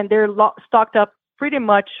 and they're stocked up pretty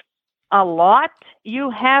much a lot, you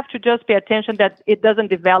have to just pay attention that it doesn't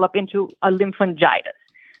develop into a lymphangitis,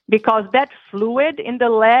 because that fluid in the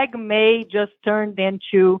leg may just turn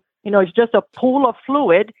into, it's just a pool of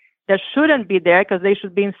fluid that shouldn't be there, because they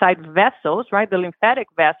should be inside vessels, right? The lymphatic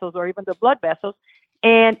vessels or even the blood vessels.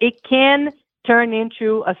 And it can turn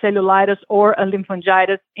into a cellulitis or a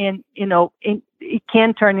lymphangitis, and, it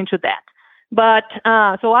can turn into that. But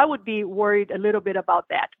so I would be worried a little bit about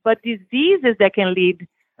that. But diseases that can lead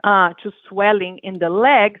to swelling in the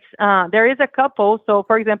legs, there is a couple. So,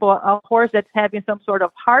 for example, a horse that's having some sort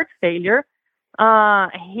of heart failure,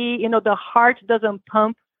 the heart doesn't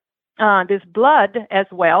pump this blood as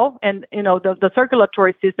well, and the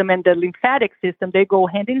circulatory system and the lymphatic system, they go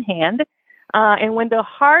hand in hand. And when the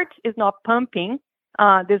heart is not pumping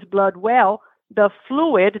this blood well, the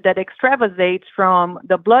fluid that extravasates from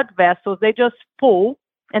the blood vessels, they just pull,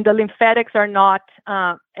 and the lymphatics are not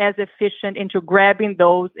as efficient into grabbing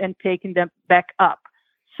those and taking them back up.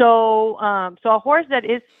 So a horse that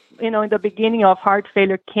is, in the beginning of heart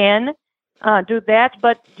failure can do that,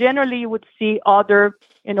 but generally you would see other,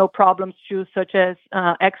 problems too, such as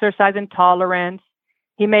exercise intolerance.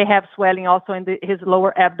 He may have swelling also in his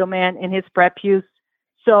lower abdomen, in his prepuce.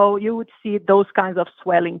 So you would see those kinds of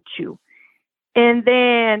swelling too. And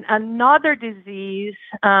then another disease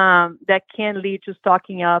that can lead to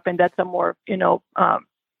stocking up, and that's a more,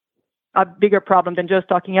 a bigger problem than just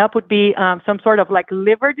stocking up, would be some sort of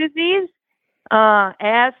liver disease.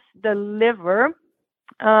 As the liver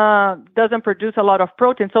doesn't produce a lot of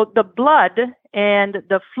protein, so the blood and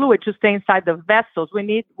the fluid to stay inside the vessels, we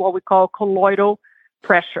need what we call colloidal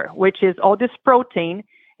pressure, which is all this protein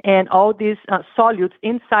and all these solutes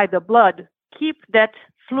inside the blood keep that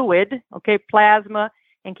fluid, plasma,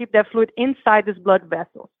 and keep that fluid inside these blood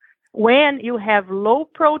vessels. When you have low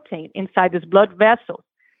protein inside these blood vessels,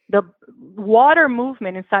 the water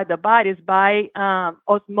movement inside the body is by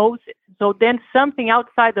osmosis. So then something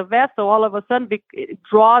outside the vessel all of a sudden it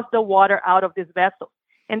draws the water out of this vessel.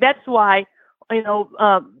 And that's why,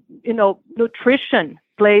 nutrition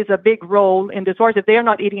plays a big role in this horse. If they are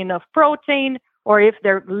not eating enough protein, or if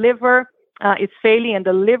their liver is failing and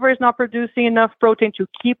the liver is not producing enough protein to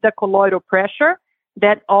keep the colloidal pressure,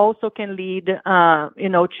 that also can lead,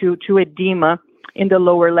 to edema in the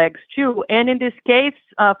lower legs too. And in this case,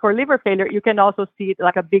 for liver failure, you can also see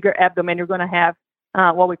like a bigger abdomen. You're going to have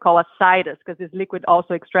what we call ascites, because this liquid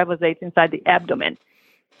also extravasates inside the abdomen.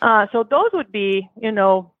 So those would be,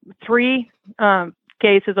 3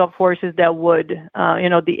 cases of horses that would,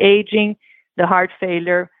 the aging, the heart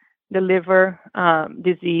failure, the liver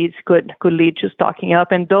disease could lead to stocking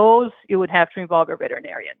up. And those you would have to involve a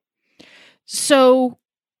veterinarian. So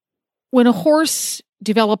when a horse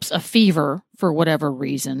develops a fever for whatever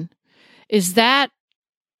reason,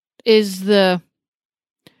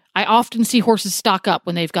 I often see horses stock up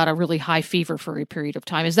when they've got a really high fever for a period of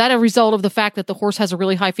time. Is that a result of the fact that the horse has a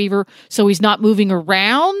really high fever, so he's not moving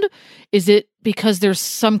around? Is it because there's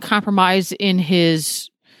some compromise in his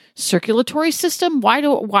circulatory system? Why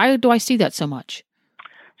do I see that so much?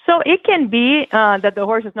 So it can be that the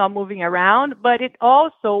horse is not moving around, but it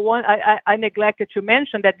also, I neglected to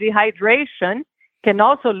mention that dehydration can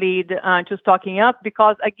also lead to stocking up,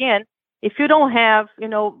 because again, if you don't have,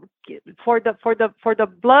 for the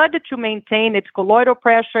blood to maintain its colloidal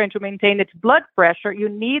pressure and to maintain its blood pressure, you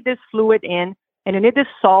need this fluid in, and you need this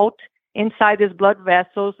salt inside these blood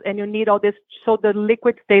vessels, and you need all this so the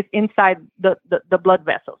liquid stays inside the blood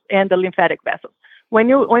vessels and the lymphatic vessels. When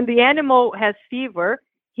the animal has fever,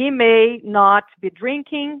 he may not be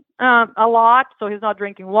drinking a lot, so he's not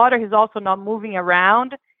drinking water. He's also not moving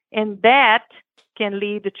around, and that can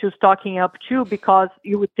lead to stocking up too, because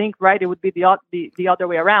you would think, right, it would be the other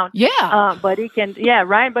way around. Yeah. But he can,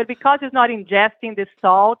 right. But because he's not ingesting the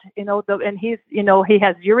salt, and he's, he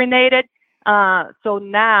has urinated, so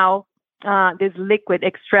now this liquid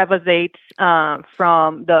extravasates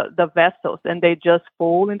from the vessels, and they just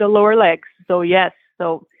fall in the lower legs. So yes,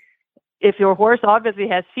 so if your horse obviously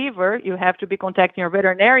has fever, you have to be contacting your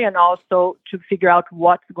veterinarian also to figure out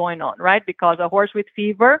what's going on, right? Because a horse with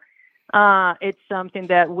fever, it's something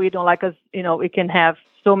that we don't like, us, it can have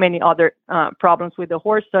so many other problems with the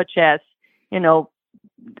horse, such as,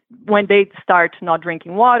 when they start not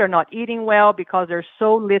drinking water, not eating well, because they're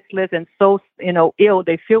so listless and so, ill,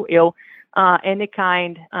 they feel ill. Any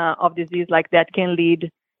kind of disease like that can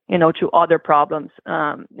lead, to other problems,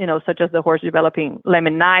 such as the horse developing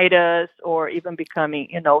laminitis or even becoming,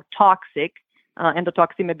 toxic,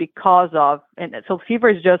 endotoxemia because of, and so fever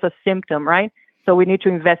is just a symptom, right? So we need to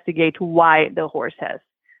investigate why the horse has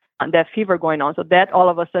that fever going on. So that all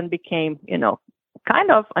of a sudden became,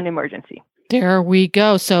 kind of an emergency. There we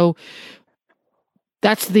go. So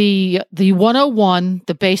that's the 101,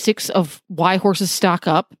 the basics of why horses stock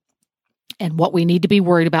up and what we need to be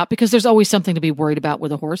worried about, because there's always something to be worried about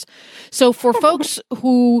with a horse. So for folks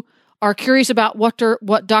who are curious about what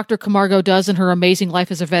Dr. Camargo does in her amazing life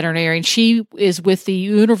as a veterinarian, she is with the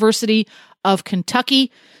University of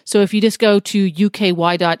Kentucky. So if you just go to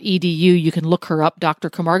uky.edu, you can look her up, Dr.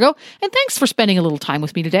 Camargo. And thanks for spending a little time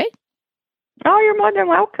with me today. Oh, you're more than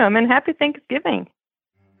welcome, and happy Thanksgiving.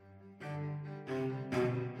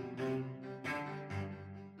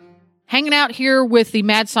 Hanging out here with the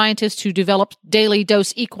mad scientist who developed daily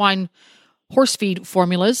dose equine horse feed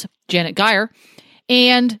formulas, Janet Geyer.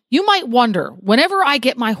 And you might wonder, whenever I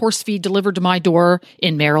get my horse feed delivered to my door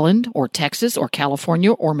in Maryland or Texas or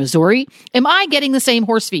California or Missouri, am I getting the same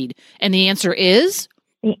horse feed? And the answer is?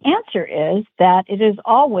 The answer is that it is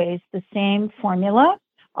always the same formula,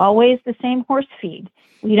 always the same horse feed.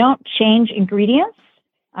 We don't change ingredients.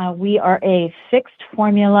 We are a fixed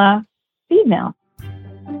formula feed mill.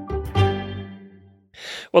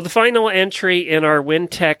 Well, the final entry in our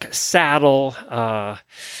WinTech saddle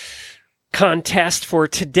contest for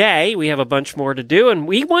today, we have a bunch more to do, and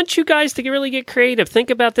we want you guys to really get creative. Think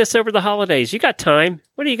about this over the holidays. You got time.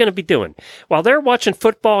 What are you going to be doing? While they're watching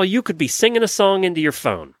football, you could be singing a song into your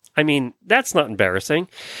phone. I mean, that's not embarrassing.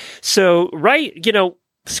 So, right,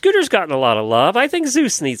 Scooter's gotten a lot of love. I think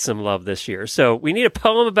Zeus needs some love this year. So we need a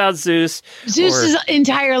poem about Zeus. Zeus's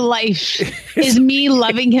entire life is me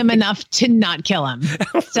loving him enough to not kill him.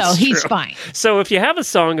 So he's fine. So if you have a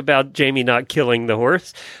song about Jamie not killing the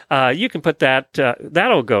horse, you can put that.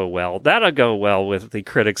 That'll go well. That'll go well with the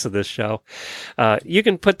critics of this show. You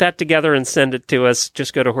can put that together and send it to us.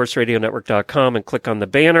 Just go to horseradionetwork.com and click on the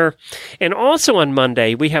banner. And also on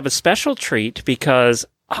Monday, we have a special treat because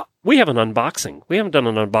we have an unboxing. We haven't done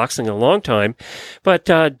an unboxing in a long time, but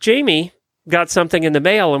Jamie got something in the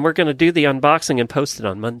mail, and we're going to do the unboxing and post it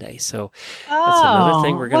on Monday. So that's another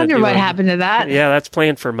thing we're going to do. Wonder what happened to that. Yeah, that's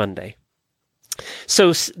planned for Monday.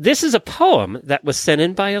 So this is a poem that was sent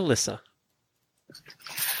in by Alyssa.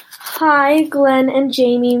 Hi, Glenn and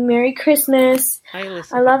Jamie. Merry Christmas. Hi,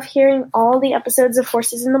 Alyssa. I love hearing all the episodes of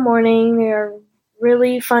Horses in the Morning. They are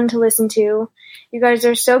really fun to listen to. You guys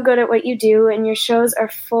are so good at what you do, and your shows are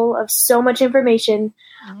full of so much information,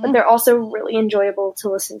 but they're also really enjoyable to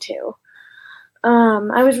listen to.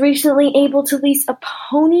 I was recently able to lease a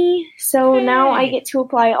pony, so now I get to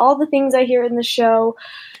apply all the things I hear in the show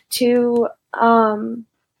to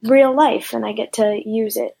real life, and I get to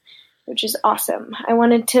use it, which is awesome. I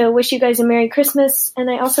wanted to wish you guys a Merry Christmas, and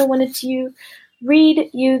I also wanted to read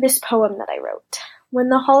you this poem that I wrote. When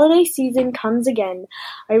the holiday season comes again,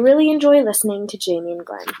 I really enjoy listening to Jamie and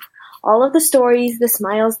Glenn. All of the stories, the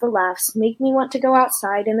smiles, the laughs make me want to go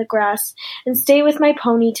outside in the grass and stay with my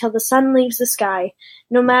pony till the sun leaves the sky.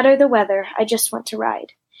 No matter the weather, I just want to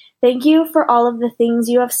ride. Thank you for all of the things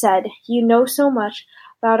you have said. You know so much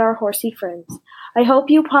about our horsey friends. I hope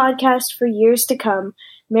you podcast for years to come.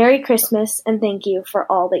 Merry Christmas, and thank you for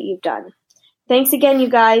all that you've done. Thanks again, you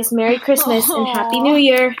guys. Merry Christmas and Happy New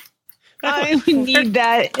Year. I need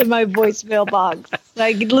that in my voicemail box.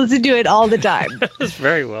 I can listen to it all the time. That was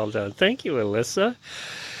very well done. Thank you, Alyssa.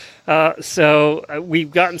 So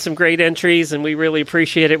we've gotten some great entries, and we really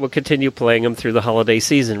appreciate it. We'll continue playing them through the holiday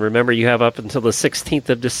season. Remember, you have up until the 16th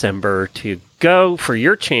of December to go for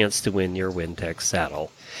your chance to win your Wintex saddle.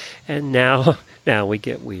 And now we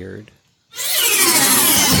get weird.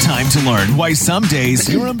 Time to learn why some days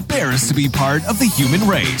you're embarrassed to be part of the human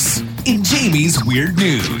race. In Jamie's Weird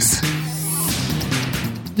News.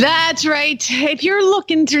 That's right. If you're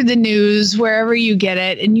looking through the news, wherever you get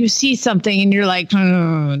it, and you see something and you're like,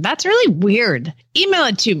 that's really weird, email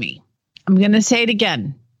it to me. I'm going to say it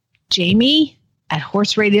again.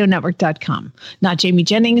 Jamie@horseradionetwork.com. Not Jamie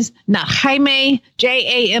Jennings, not Jaime,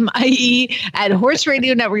 Jamie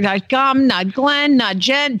 @horseradionetwork.com, not Glenn, not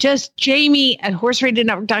Jen, just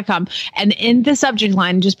Jamie@horseradionetwork.com. And in the subject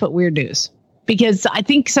line, just put weird news. Because I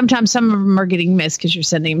think sometimes some of them are getting missed because you're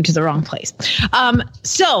sending them to the wrong place.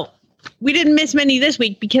 So we didn't miss many this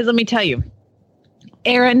week because let me tell you,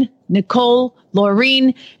 Aaron, Nicole,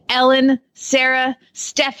 Laureen, Ellen, Sarah,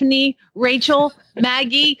 Stephanie, Rachel,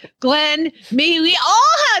 Maggie, Glenn, me, we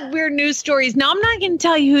all had weird news stories. Now, I'm not going to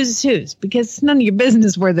tell you who's because it's none of your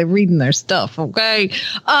business where they're reading their stuff, okay?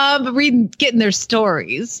 Getting their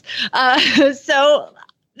stories. So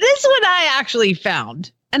this one I actually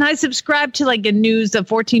found. And I subscribe to like a news of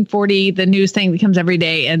 1440, the news thing that comes every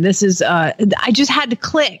day. And this is, I just had to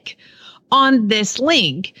click on this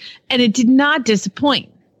link and it did not disappoint.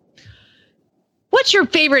 What's your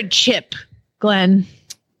favorite chip, Glenn?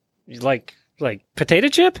 Like potato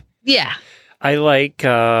chip? Yeah. I like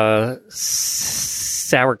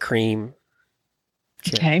sour cream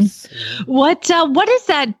chips. Okay. What is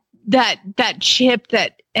that chip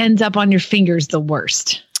that ends up on your fingers the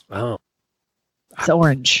worst? Oh. It's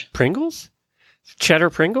orange. Pringles? Cheddar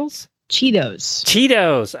Pringles?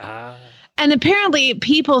 Cheetos. Ah. And apparently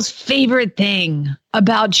people's favorite thing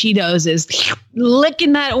about Cheetos is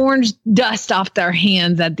licking that orange dust off their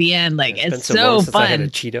hands at the end. Like, it's so fun. I had a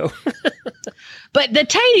Cheeto. But the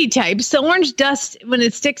tiny types, the orange dust, when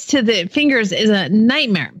it sticks to the fingers, is a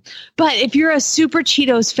nightmare. But if you're a super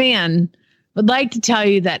Cheetos fan, would like to tell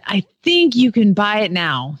you that I think you can buy it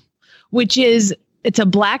now, which is, it's a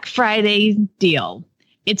Black Friday deal.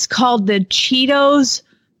 It's called the Cheetos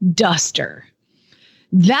Duster.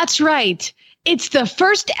 That's right. It's the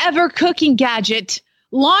first ever cooking gadget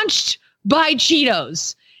launched by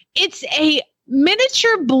Cheetos. It's a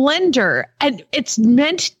miniature blender, and it's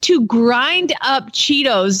meant to grind up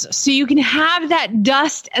Cheetos so you can have that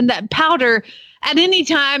dust and that powder at any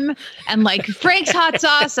time. And like Frank's hot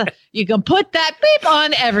sauce, you can put that beep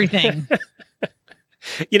on everything.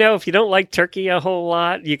 You know, if you don't like turkey a whole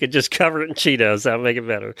lot, you could just cover it in Cheetos. That'll make it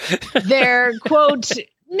better. Their quote,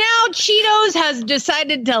 now Cheetos has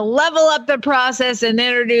decided to level up the process and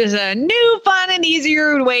introduce a new, fun, and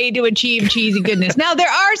easier way to achieve cheesy goodness. Now, there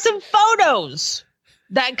are some photos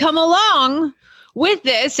that come along with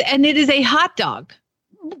this, and it is a hot dog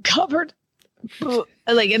covered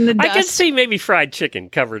like in the dust. I can see maybe fried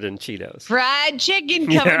chicken covered in Cheetos. Fried chicken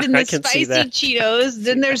covered in the spicy Cheetos.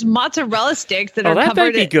 Then there's mozzarella sticks that are covered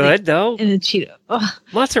that'd be good, though. In the Cheeto.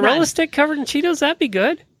 Mozzarella stick covered in Cheetos, that'd be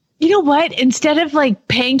good. You know what? Instead of like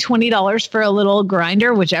paying $20 for a little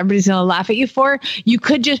grinder, which everybody's going to laugh at you for, you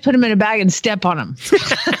could just put them in a bag and step on them.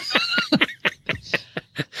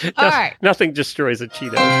 All right. Nothing destroys a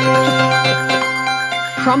Cheeto.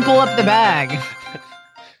 Crumple up the bag.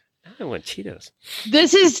 I want Cheetos.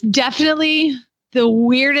 This is definitely the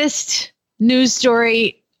weirdest news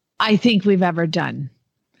story I think we've ever done.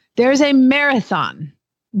 There's a marathon,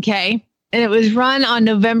 okay? And it was run on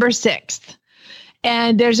November 6th.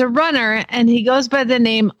 And there's a runner, and he goes by the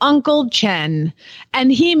name Uncle Chen.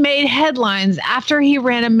 And he made headlines after he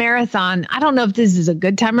ran a marathon. I don't know if this is a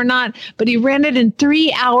good time or not, but he ran it in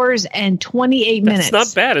 3 hours and 28 minutes.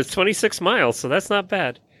 That's not bad. It's 26 miles, so that's not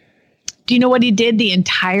bad. Do you know what he did the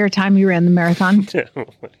entire time he ran the marathon?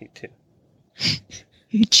 What did he do?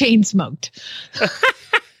 He chain smoked.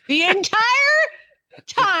 The entire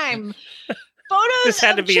time. Photos This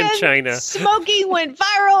had to of be in Chen China. Smoking went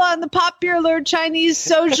viral on the popular Chinese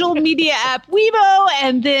social media app Weibo,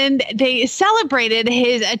 and then they celebrated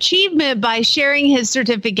his achievement by sharing his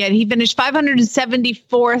certificate. He finished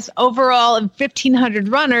 574th overall of 1,500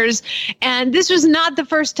 runners, and this was not the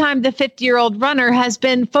first time the 50-year-old runner has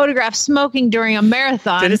been photographed smoking during a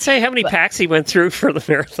marathon. Did it say how many packs he went through for the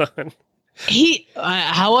marathon? He,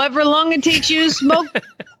 however long it takes you to smoke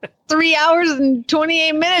 3 hours and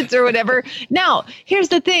 28 minutes or whatever. Now, here's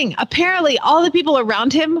the thing. Apparently, all the people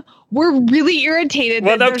around him were really irritated.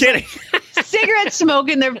 Well, that no there's, kidding. like, cigarette smoke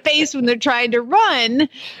in their face when they're trying to run.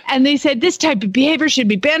 And they said this type of behavior should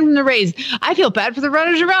be banned from the race. I feel bad for the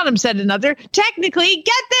runners around him, said another. Technically,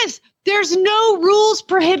 get this. There's no rules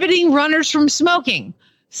prohibiting runners from smoking,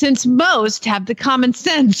 since most have the common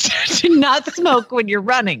sense to not smoke when you're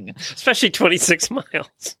running. Especially 26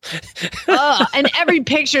 miles. And every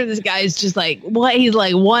picture of this guy is just like, well, he's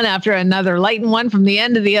like one after another, lighting one from the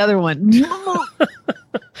end of the other one.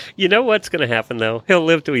 You know what's going to happen, though? He'll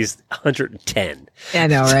live to he's 110. I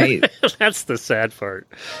know, right? That's the sad part.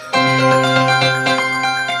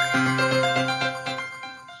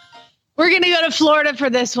 We're going to go to Florida for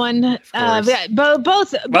this one. Both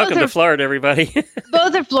Welcome are, to Florida, everybody.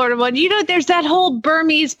 both are Florida one. You know, there's that whole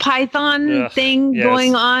Burmese python thing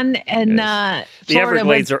going on, and the Florida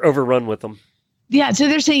Everglades are overrun with them. Yeah, so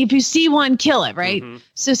they're saying if you see one, kill it, right? Mm-hmm.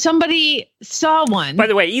 So somebody saw one. By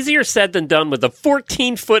the way, easier said than done with a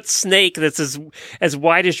 14-foot snake that's as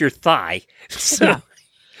wide as your thigh. So. Yeah.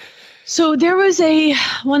 So there was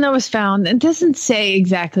one that was found, and it doesn't say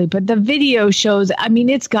exactly, but the video shows, I mean,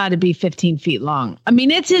 it's got to be 15 feet long. I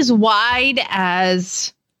mean, it's as wide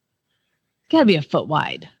as, got to be a foot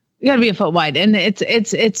wide. You got to be a foot wide, and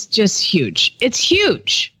it's just huge. It's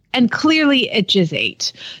huge, and clearly it just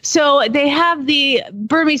ate. So they have the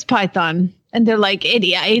Burmese python, and they're like, it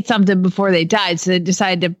ate something before they died, so they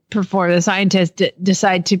decided to perform, the scientists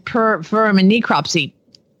decide to perform a necropsy.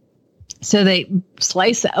 So they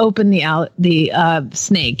slice open the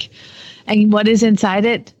snake, and what is inside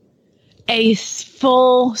it? A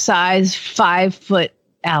full-size 5-foot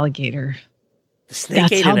alligator. The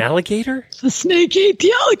snake ate an alligator? The snake ate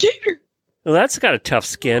the alligator. Well, that's got a tough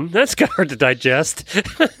skin. That's hard to digest.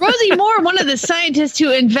 Rosie Moore, one of the scientists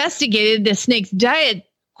who investigated the snake's diet,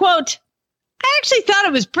 quote, "I actually thought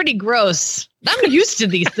it was pretty gross. I'm used to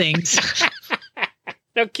these things."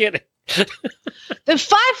 No kidding. The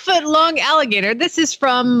 5-foot long alligator, this is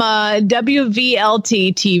from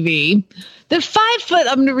WVLT TV. The 5-foot,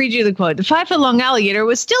 I'm going to read you the quote. The 5-foot long alligator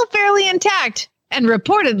was still fairly intact and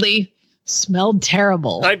reportedly smelled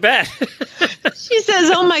terrible. I bet. She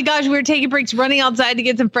says, "Oh my gosh, we were taking breaks, running outside to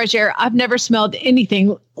get some fresh air. I've never smelled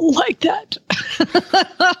anything like that."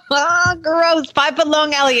 Gross. 5-foot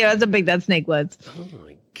long alligator. That's how big that snake was. Oh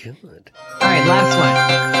my God. All right, last one.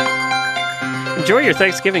 Enjoy your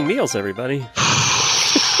Thanksgiving meals, everybody.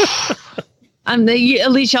 At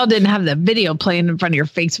least y'all didn't have the video playing in front of your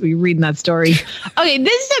face when you're reading that story. Okay,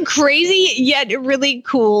 this is a crazy yet really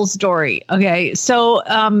cool story. Okay, so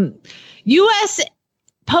U.S.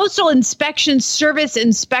 Postal Inspection Service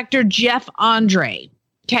Inspector Jeff Andre,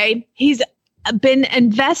 okay, he's been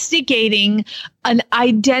investigating an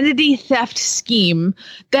identity theft scheme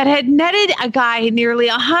that had netted a guy nearly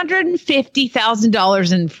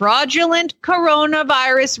 $150,000 in fraudulent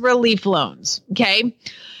coronavirus relief loans. Okay.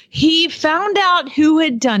 He found out who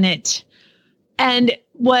had done it and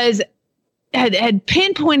had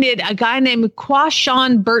pinpointed a guy named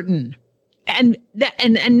Quashon Burton. And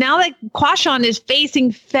now that Quashon is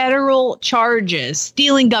facing federal charges,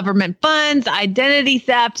 stealing government funds, identity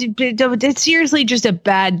theft, it's seriously just a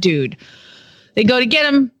bad dude. They go to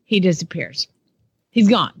get him. He disappears. He's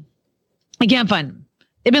gone. I can't find him.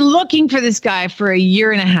 They've been looking for this guy for 1.5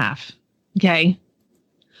 years. Okay.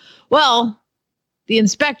 Well, the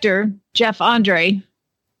inspector, Jeff Andre,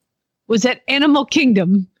 was at Animal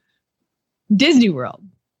Kingdom, Disney World.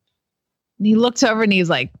 And he looks over and he's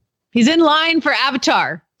like, he's in line for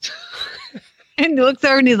Avatar. And he looks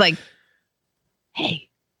over and he's like, "Hey,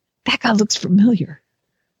 that guy looks familiar."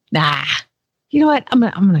 Nah. You know what? I'm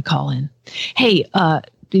gonna call in. Hey,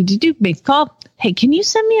 did you make a call? Hey, can you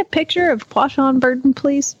send me a picture of Quashon Burton,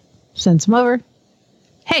 please? Send some over.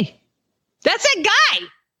 Hey, that's that guy.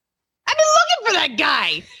 I've been looking feel for that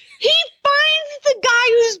guy. He finds the guy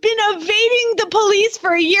who's been evading the police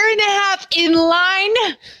for a year and a half in line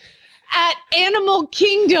at Animal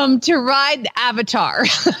Kingdom to ride the Avatar.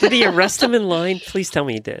 Did he arrest him in line? Please tell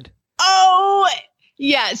me he did. Oh,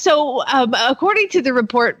 yeah. So according to the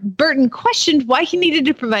report, Burton questioned why he needed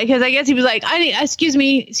to provide, because I guess he was like, excuse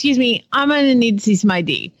me, I'm going to need to see some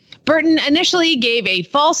ID. Burton initially gave a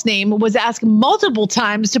false name, was asked multiple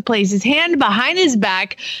times to place his hand behind his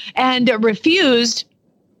back, and refused.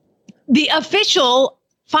 The official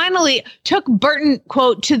finally took Burton,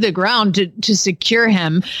 quote, to the ground to secure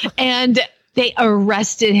him, and they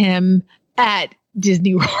arrested him at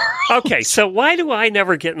Disney World. Okay, so why do I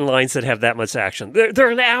never get in lines that have that much action?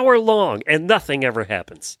 They're an hour long, and nothing ever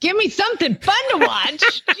happens. Give me something fun to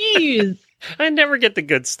watch. Jeez. I never get the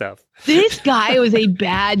good stuff. This guy was a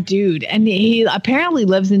bad dude, and he apparently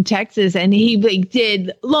lives in Texas, and he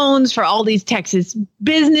did loans for all these Texas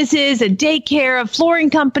businesses, a daycare, a flooring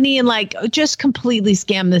company, and just completely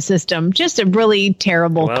scammed the system. Just a really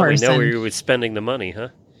terrible person. We know where he was spending the money, huh?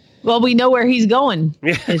 Well, we know where he's going.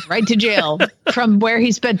 It's right to jail from where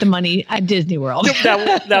he spent the money at Disney World.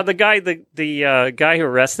 Now the guy, the guy who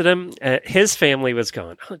arrested him, his family was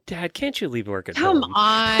going, "Oh, Dad, can't you leave work at home?" Come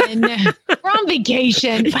on, we're on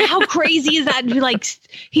vacation. How crazy is that?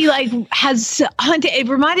 He has hunted. It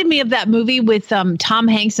reminded me of that movie with Tom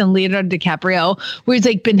Hanks and Leonardo DiCaprio, where he's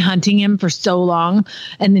been hunting him for so long,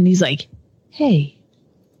 and then he's like, "Hey,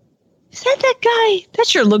 is that guy? That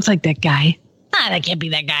sure looks like that guy." That can't be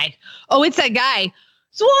that guy. Oh, it's that guy.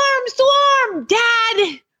 Swarm,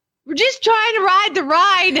 Dad. We're just trying to ride the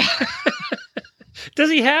ride. Does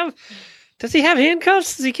he have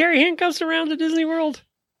handcuffs? Does he carry handcuffs around to Disney World?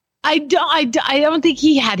 I don't think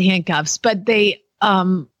he had handcuffs, but they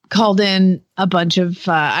called in a bunch of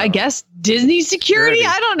I guess Disney security.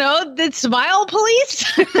 I don't know, the Smile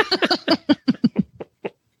Police.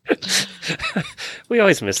 We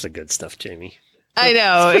always miss the good stuff, Jamie. I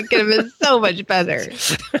know. It could have been so much better.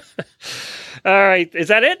 All right. Is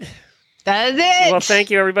that it? That is it. Well,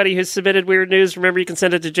 thank you, everybody who submitted weird news. Remember, you can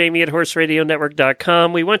send it to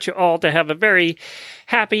jamie@horseradionetwork.com. We want you all to have a very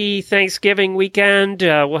happy Thanksgiving weekend.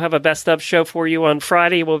 We'll have a best of show for you on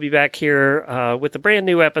Friday. We'll be back here with a brand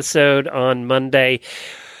new episode on Monday.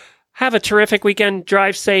 Have a terrific weekend.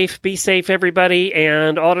 Drive safe. Be safe, everybody.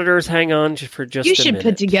 And auditors, hang on for just a minute. You should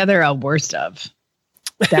put together a worst of.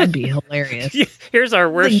 That'd be hilarious. Here's our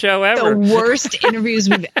worst show ever. The worst interviews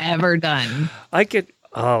we've ever done.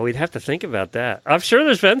 We'd have to think about that. I'm sure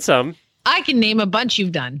there's been some. I can name a bunch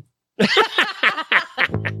you've done. Stay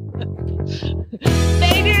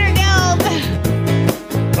tuned,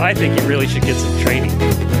 I think you really should get some training.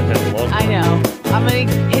 I know. I'm going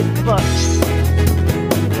to hit books.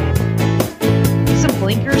 Some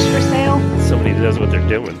blinkers for sale? Somebody knows what they're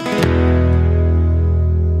doing.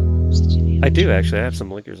 I do, actually. I have some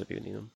blinkers if you need them.